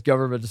 The U.S.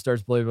 government just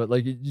starts blaming,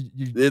 like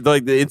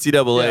like the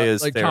NCAA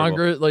is like terrible.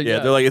 Congress,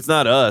 they're like, it's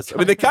not us. I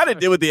mean, they kind of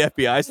did with the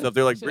FBI stuff.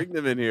 They're like, bring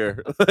them in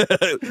here.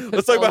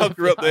 Let's talk about how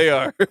corrupt they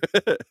are.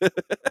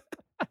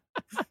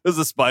 This is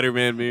a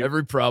Spider-Man meme.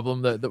 Every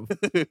problem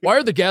why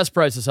are the gas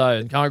prices high?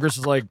 And Congress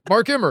is like,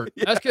 Mark Emmert,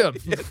 ask him.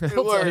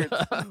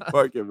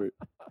 Mark Emmert.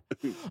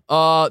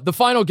 The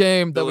final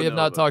game that we have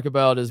not talked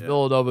about is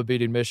Villanova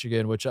beating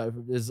Michigan, which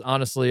is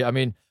honestly, I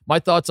mean, my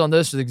thoughts on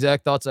this are the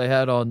exact thoughts I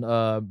had on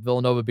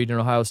Villanova beating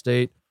Ohio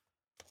State.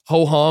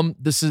 Ho hum.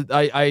 This is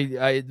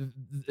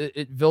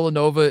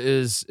Villanova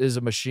is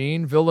a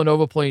machine.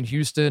 Villanova playing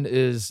Houston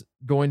is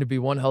going to be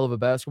one hell of a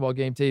basketball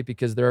game, Tate,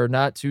 because there are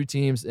not two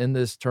teams in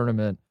this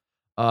tournament.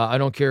 I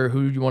don't care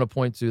who you want to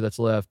point to that's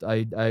left.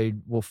 I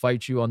will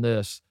fight you on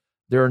this.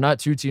 There are not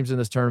two teams in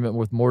this tournament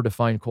with more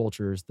defined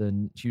cultures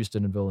than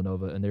Houston and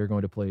Villanova, and they're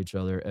going to play each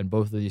other. And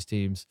both of these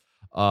teams,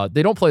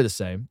 they don't play the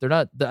same. They're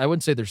not. I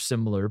wouldn't say they're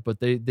similar, but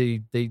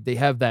they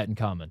have that in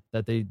common.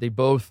 That they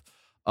both.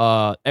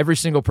 Every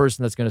single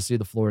person that's going to see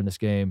the floor in this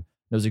game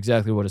knows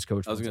exactly what his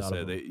coach wants. I was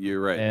going to say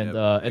you're right.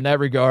 And in that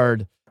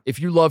regard, if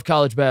you love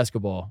college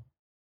basketball,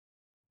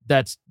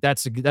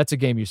 that's a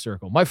game you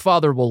circle. My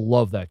father will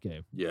love that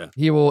game. Yeah.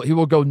 He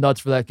will go nuts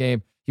for that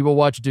game. He will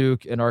watch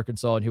Duke and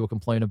Arkansas, and he will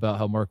complain about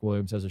how Mark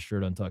Williams has his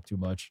shirt untucked too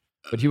much.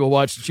 But he will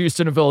watch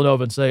Houston and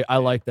Villanova and say, "I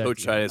like that."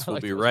 Coach game. Titus I will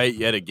like be those right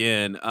games. yet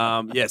again.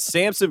 Yeah,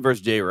 Sampson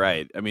versus Jay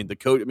Wright. I mean,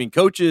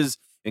 coaches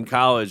in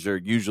college are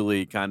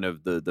usually kind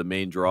of the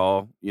main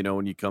draw,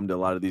 when you come to a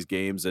lot of these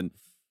games. And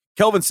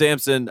Kelvin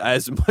Sampson,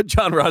 as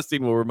John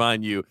Rothstein will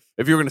remind you,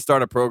 if you were going to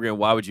start a program,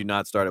 why would you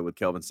not start it with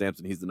Kelvin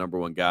Sampson? He's the number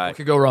one guy. What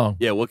could go wrong?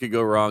 Yeah, what could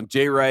go wrong?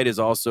 Jay Wright is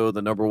also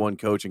the number one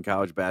coach in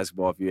college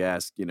basketball, if you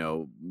ask,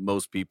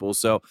 most people.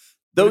 So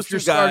those two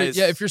guys.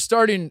 If you're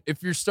starting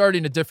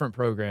a different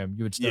program,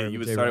 you would start. you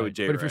would Jay start it Wright. with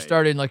Jay But if you're Wright.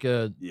 starting like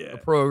a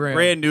program,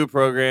 brand new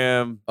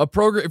program.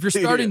 if you're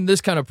starting this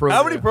kind of program,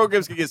 How many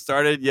programs can get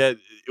started? Yet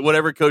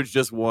whatever coach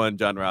just won,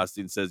 John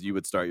Rothstein says you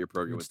would start your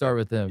program you would with start them.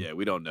 with them. Yeah,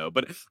 we don't know,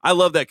 but I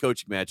love that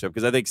coaching matchup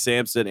because I think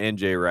Sampson and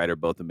Jay Wright are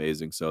both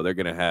amazing. So they're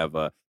gonna have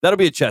that'll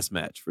be a chess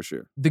match for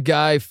sure. The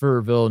guy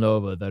for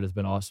Villanova that has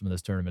been awesome in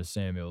this tournament is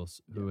Samuels,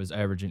 who is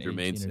averaging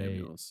Jermaine 18 and 8.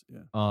 Samuels.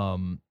 Yeah.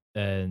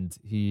 And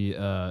he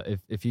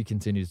if he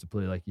continues to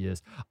play like he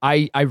is,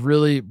 I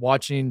really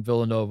watching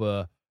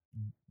Villanova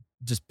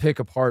just pick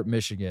apart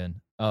Michigan,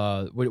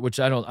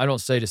 which I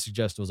don't say to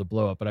suggest it was a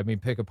blow up, but I mean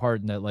pick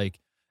apart in that, like,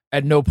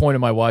 at no point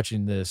am I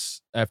watching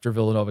this after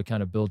Villanova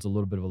kind of builds a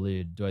little bit of a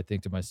lead do I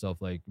think to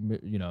myself, like,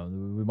 we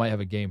might have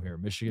a game here.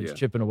 Michigan's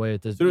chipping away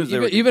at this. Soon as they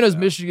were Even as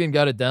out. Michigan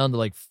got it down to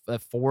like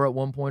 4 at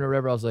one point or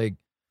whatever, I was like,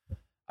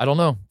 I don't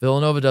know.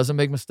 Villanova doesn't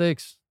make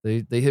mistakes.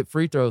 They hit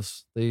free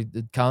throws.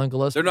 Colin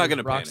Gillespie. They're not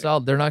gonna rock panic.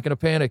 solid. They're not going to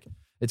panic.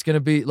 It's going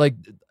to be like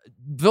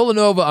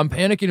Villanova. I'm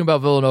panicking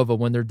about Villanova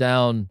when they're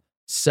down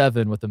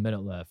 7 with a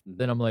minute left. Mm-hmm.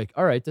 Then I'm like,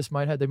 all right, they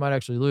might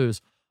actually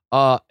lose.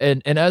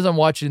 And as I'm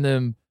watching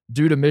them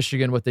do to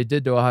Michigan what they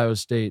did to Ohio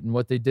State and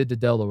what they did to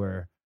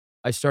Delaware,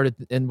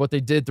 and what they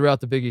did throughout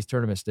the Big East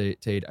tournament,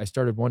 Tate, I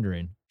started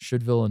wondering,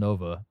 should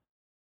Villanova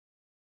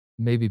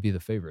maybe be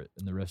the favorite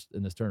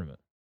in this tournament?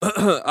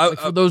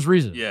 For those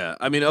reasons. Yeah,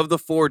 I mean, of the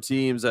 4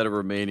 teams that are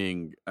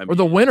remaining, Or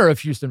the winner of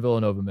Houston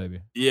Villanova, maybe.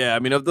 Yeah, I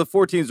mean, of the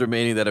 4 teams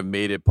remaining that have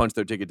made it, punched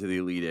their ticket to the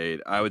Elite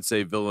Eight, I would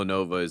say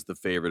Villanova is the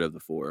favorite of the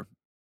 4.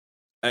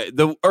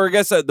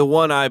 The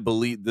one I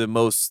believe the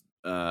most,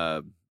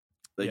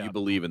 you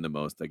believe in the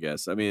most, I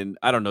guess. I mean,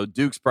 I don't know.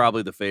 Duke's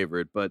probably the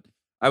favorite, but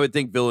I would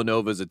think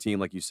Villanova is a team,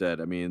 like you said.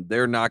 I mean,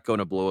 they're not going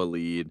to blow a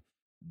lead.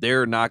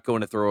 They're not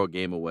going to throw a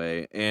game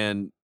away.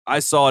 And I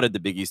saw it at the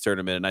Big East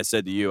tournament, and I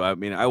said to you, I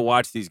mean, I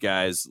watched these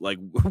guys like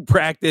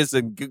practice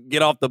and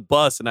get off the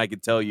bus, and I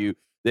could tell you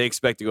they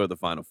expect to go to the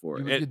Final Four.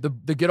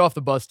 The get off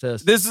the bus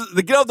test. This is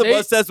the get off the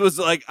bus test was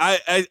like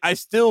I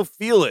still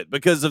feel it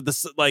because of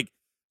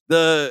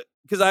because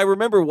I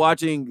remember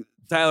watching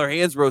Tyler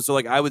Hansbrough, so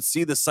like I would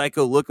see the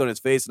psycho look on his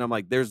face, and I'm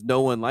like, there's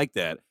no one like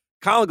that.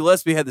 Colin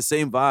Gillespie had the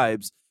same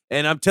vibes,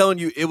 and I'm telling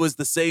you, it was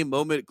the same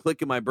moment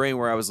click in my brain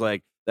where I was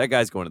like, that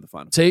guy's going to the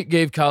final. Tate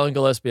gave Colin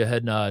Gillespie a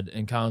head nod,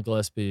 and Colin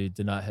Gillespie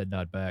did not head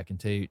nod back.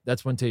 And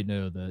that's when Tate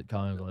knew that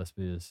Colin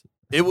Gillespie is.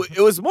 It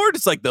was more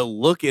just like the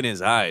look in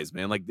his eyes,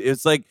 man. Like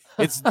it's like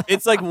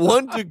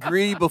 1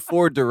 degree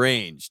before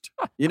deranged.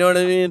 You know what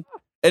I mean?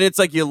 And it's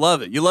like you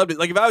love it. You loved it.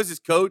 Like if I was his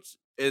coach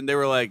and they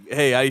were like,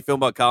 "Hey, how do you feel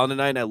about Colin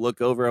tonight?" and I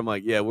look over, I'm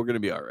like, "Yeah, we're gonna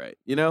be all right."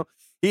 You know,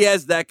 he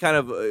has that kind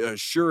of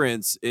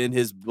assurance in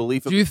his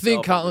belief. Do you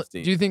think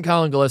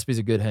Colin Gillespie's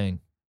a good hang?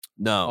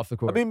 No, off the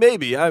court. I mean,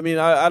 maybe. I mean,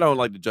 I don't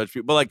like to judge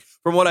people, but like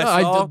from what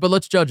I saw, but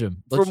let's judge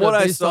him. Based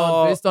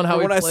on how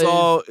he plays. I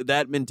saw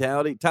that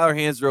mentality, Tyler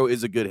Hansbrough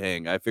is a good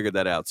hang. I figured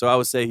that out, so I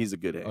would say he's a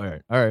good hang.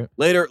 All right.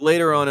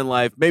 Later on in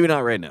life, maybe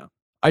not right now.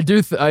 I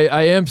do.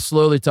 I am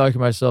slowly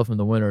talking myself in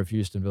the winner of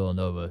Houston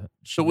Villanova.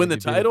 To win the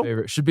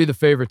title, should be the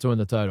favorite to win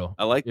the title.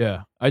 I like.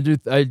 Yeah, I do.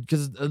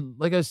 Because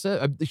like I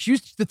said,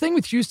 the thing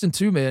with Houston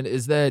too, man,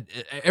 is that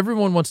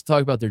everyone wants to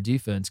talk about their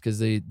defense because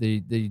they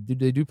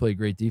do play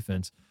great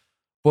defense.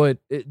 But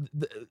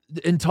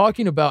in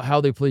talking about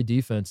how they play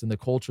defense and the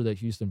culture that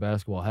Houston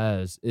basketball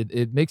has,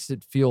 it makes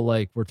it feel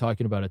like we're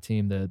talking about a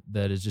team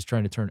that is just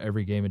trying to turn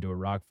every game into a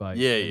rock fight.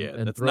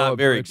 And that's not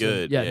very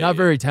good. Not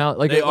very talented.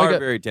 Like they are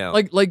very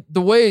talented. Like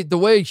the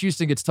way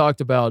Houston gets talked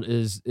about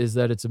is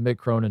that it's a Mick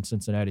Cronin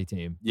Cincinnati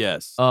team.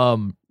 Yes.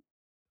 And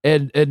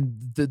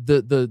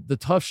the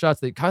tough shots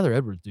that Kyler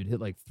Edwards, dude,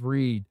 hit like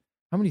 3.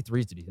 How many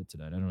threes did he hit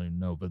tonight? I don't even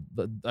know,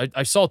 but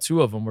I saw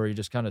 2 of them where he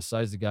just kind of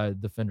sized the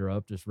defender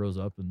up, just rose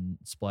up and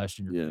splashed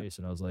in your face,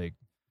 and I was like,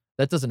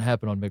 that doesn't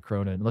happen on Mick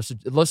Cronin unless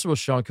it was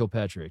Sean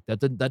Kilpatrick.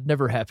 That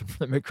never happened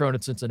for the Mick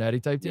Cronin Cincinnati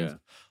type teams.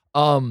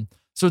 Yeah.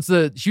 So it's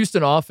the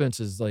Houston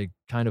offense is like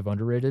kind of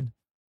underrated.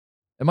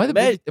 Am I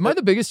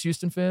the biggest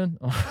Houston fan?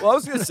 Well, I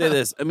was gonna say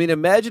this. I mean,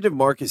 imagine if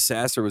Marcus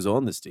Sasser was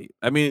on this team.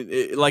 I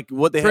mean, like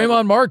what they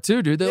Draymond Mark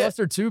too, dude. They lost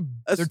their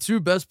two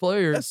best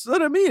players. That's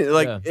what I mean.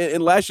 Like,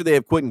 and last year they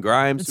have Quentin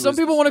Grimes. And some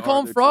people want to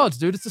call them frauds,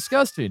 dude. It's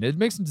disgusting. It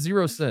makes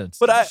zero sense.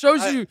 But it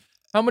shows you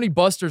how many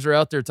busters are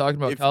out there talking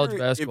about college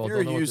basketball. If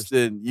you're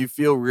Houston, you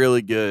feel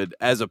really good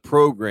as a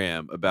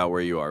program about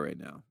where you are right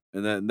now,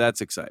 and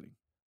that's exciting.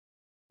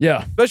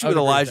 Yeah. Especially I with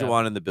would agree Elijah that.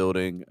 Wan in the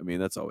building. I mean,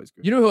 that's always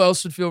good. You know who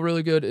else would feel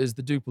really good is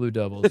the Duke Blue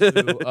Devils,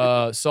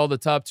 who saw the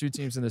top 2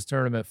 teams in this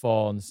tournament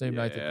fall on the same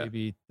night that Yeah. they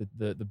beat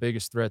the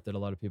biggest threat that a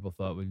lot of people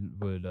thought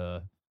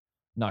would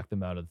knock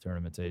them out of the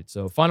tournament, Tate.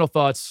 So final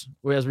thoughts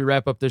as we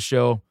wrap up this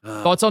show.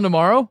 Thoughts on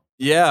tomorrow?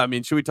 Yeah, I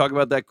mean, should we talk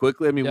about that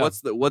quickly? I mean, Yeah.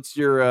 what's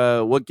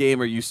your what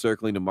game are you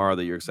circling tomorrow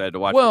that you're excited to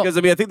watch? Well- Because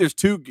I mean, I think there's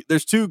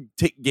two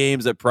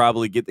games that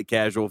probably get the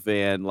casual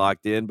fan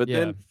locked in, but Yeah.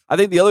 then I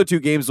think the other 2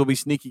 games will be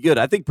sneaky good.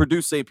 I think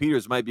Purdue St.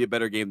 Peter's might be a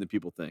better game than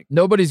people think.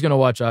 Nobody's going to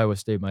watch Iowa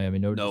State, Miami.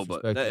 No, No, but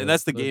disrespect, and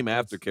that's the but game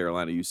after it's-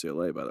 Carolina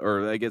UCLA, by the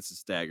or I guess it's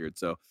staggered,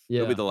 so Yeah.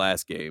 it'll be the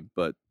last game.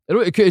 But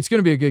It's going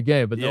to be a good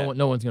game, but Yeah.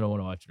 no one's going to want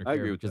to watch it or I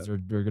care agree with because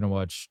that. they're going to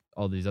watch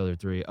all these other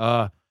 3.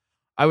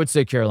 I would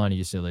say Carolina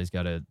UCLA's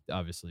got to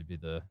obviously be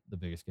the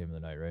biggest game of the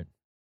night, right?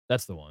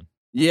 That's the one.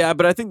 yeah,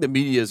 but I think the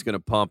media is going to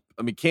pump.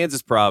 I mean,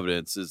 Kansas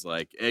Providence is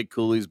like Ed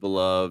Cooley's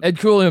beloved. Ed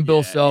Cooley and Bill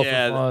Yeah, Self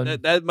yeah, are fun.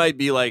 that might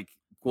be like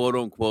quote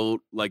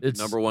unquote like the It's-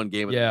 number 1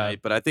 game of the yeah. night.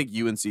 But I think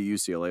UNC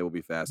UCLA will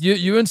be fast.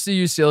 UNC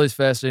UCLA is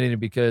fascinating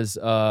because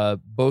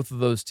both of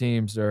those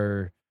teams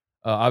are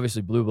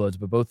obviously blue bloods,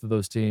 but both of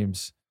those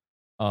teams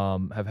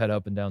have had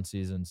up and down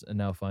seasons and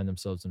now find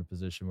themselves in a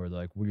position where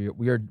like we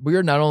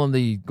are not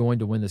only going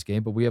to win this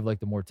game, but we have like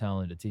the more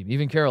talented team.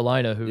 Even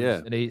Carolina, who's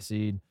Yeah. an 8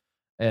 seed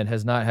and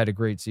has not had a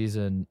great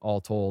season all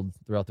told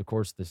throughout the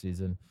course of the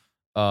season.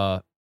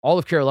 All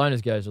of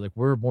Carolina's guys are like,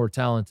 we're more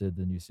talented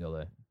than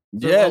UCLA.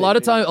 So Yeah, a lot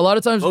of times both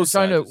you're trying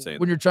sides are to saying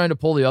when you're trying to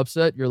pull the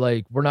upset, you're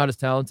like, we're not as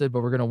talented,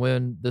 but we're gonna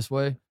win this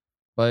way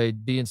by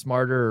being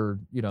smarter or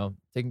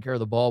taking care of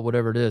the ball,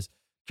 whatever it is.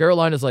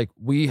 Carolina's like,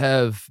 we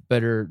have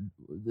better.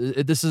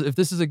 If this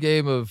is a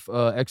game of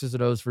X's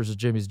and O's versus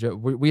Jimmy's,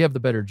 we have the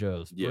better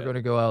Joes. Yeah. We're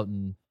gonna go out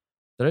and.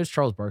 Did I just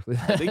Charles Barkley?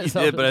 I think you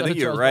did, but I think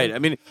you're right. I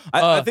mean,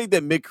 I think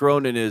that Mick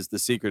Cronin is the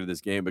secret of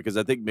this game because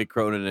I think Mick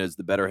Cronin is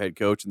the better head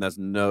coach, and that's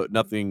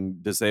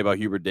nothing to say about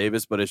Hubert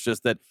Davis, but it's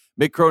just that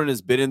Mick Cronin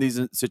has been in these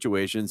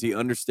situations. He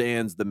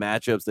understands the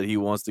matchups that he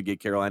wants to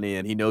get Carolina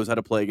in. He knows how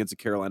to play against a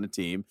Carolina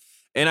team,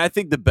 and I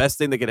think the best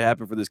thing that could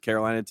happen for this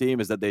Carolina team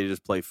is that they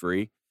just play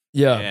free.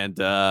 Yeah. And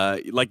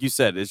like you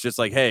said, it's just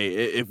like, hey,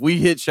 if we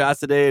hit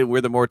shots today and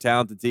we're the more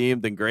talented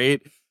team, then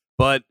great.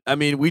 But, I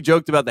mean, we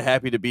joked about the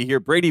happy to be here.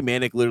 Brady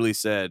Manick literally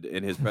said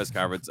in his press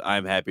conference,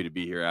 I'm happy to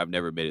be here. I've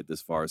never made it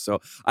this far. So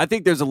I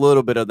think there's a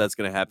little bit of that's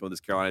going to happen with this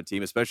Carolina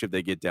team, especially if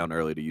they get down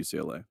early to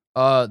UCLA.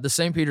 The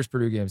St. Peter's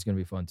Purdue game is going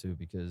to be fun too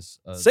because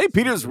St.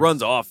 Peter's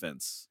runs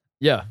offense.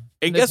 Yeah,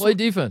 And they guess play what?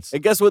 defense.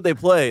 And guess what they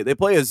play? They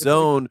play a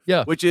zone,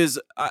 Yeah. which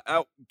is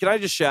can I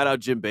just shout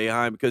out Jim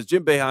Boeheim? Because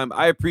Jim Boeheim,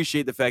 I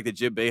appreciate the fact that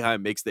Jim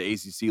Boeheim makes the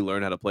ACC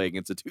learn how to play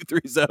against a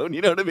 2-3 zone.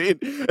 You know what I mean?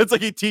 It's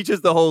like he teaches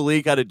the whole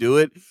league how to do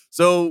it.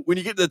 So when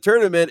you get to the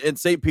tournament and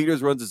St.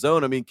 Peter's runs a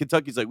zone, I mean,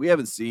 Kentucky's like, we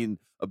haven't seen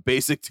a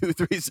basic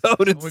 2-3 zone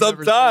in We've some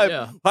never time. seen-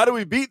 yeah. How do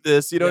we beat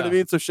this? You know what I Yeah.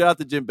 mean? So shout out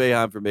to Jim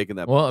Boeheim for making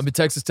that. Well, I mean,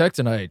 Texas Tech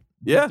tonight.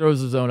 Yeah.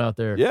 Throws the zone out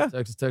there. Yeah.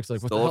 Texas Tech's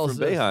like, what the Stole hell it is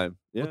from this? Boeheim.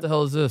 Yeah. What the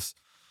hell is this?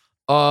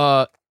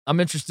 I'm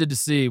interested to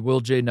see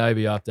will Jaden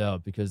Ivey opt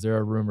out because there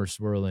are rumors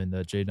swirling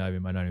that Jaden Ivey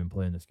might not even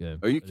play in this game.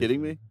 Are you I just-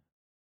 kidding me?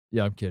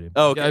 Yeah, I'm kidding.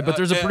 Oh, okay. Yeah, but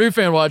there's a Yeah. Purdue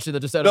fan watching that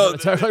just had a No, heart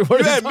attack. Like,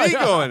 what you are had me talking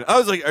about? going. I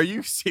was like, "Are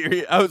you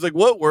serious?" I was like,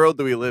 "What world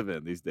do we live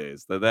in these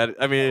days?" I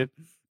mean,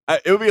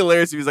 it would be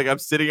hilarious if he's like, "I'm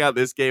sitting out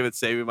this game and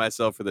saving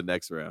myself for the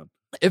next round."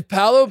 If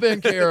Paolo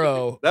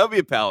Banchero That would be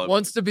a palette.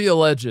 wants to be a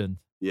legend,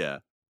 Yeah,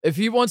 if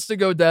he wants to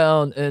go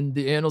down in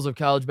the annals of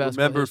college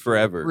basketball, remembered history,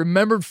 forever.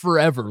 remembered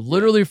forever,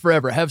 literally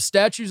forever, have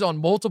statues on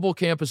multiple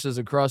campuses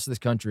across this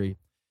country,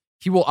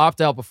 he will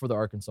opt out before the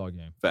Arkansas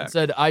game. Facts.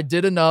 Said, I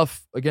did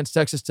enough against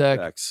Texas Tech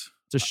Facts.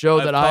 to show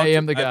I've that talked I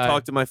am to- the guy. I've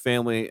talked to my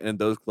family and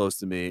those close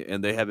to me,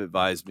 and they have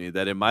advised me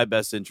that in my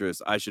best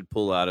interest, I should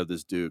pull out of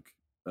this Duke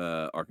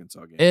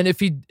Arkansas game. And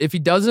if he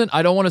doesn't,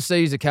 I don't want to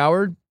say he's a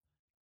coward,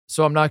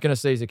 so I'm not going to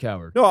say he's a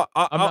coward. No,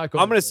 I'm I'm not going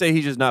going to to say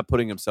he's just not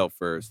putting himself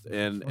first,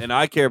 and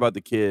I care about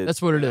the kids.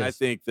 That's what it and I is.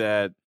 think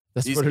that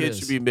That's these what it kids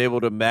is. should be able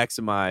to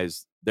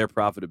maximize their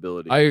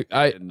profitability.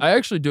 I And-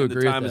 actually do and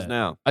agree the time with is that.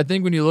 now. I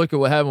think when you look at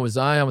what happened with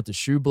Zion with the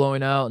shoe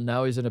blowing out, and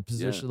now he's in a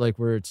position like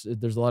where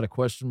there's a lot of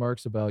question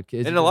marks about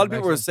kids. And a lot of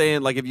people were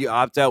saying, like, if you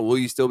opt out, will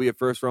you still be a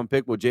first round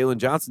pick? Well, Jalen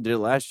Johnson did it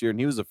last year, and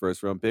he was a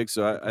first round pick.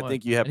 So I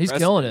think you have. And he's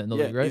precedent. killing it in the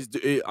league,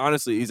 right?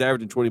 Honestly, he's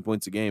averaging 20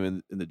 points a game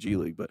in the G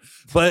League, but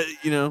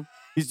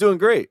he's doing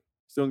great.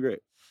 He's doing great.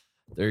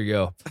 There you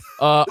go.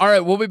 All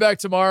right, we'll be back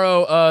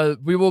tomorrow.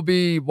 We will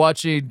be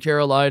watching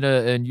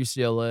Carolina and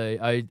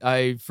UCLA.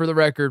 I for the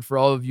record, for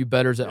all of you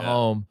bettors at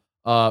home,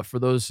 for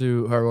those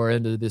who are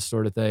into this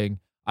sort of thing,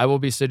 I will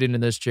be sitting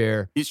in this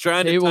chair. He's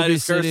trying to. They will tie be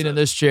his sitting curse in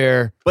this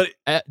chair, But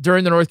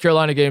during the North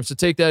Carolina game. So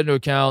take that into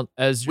account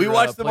as we you're,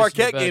 watched the placing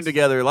your Marquette game bets.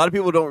 together. A lot of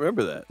people don't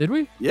remember that. Did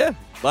we? Yeah,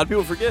 a lot of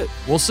people forget.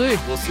 We'll see.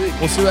 We'll see.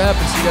 We'll see what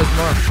happens. See you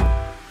guys tomorrow.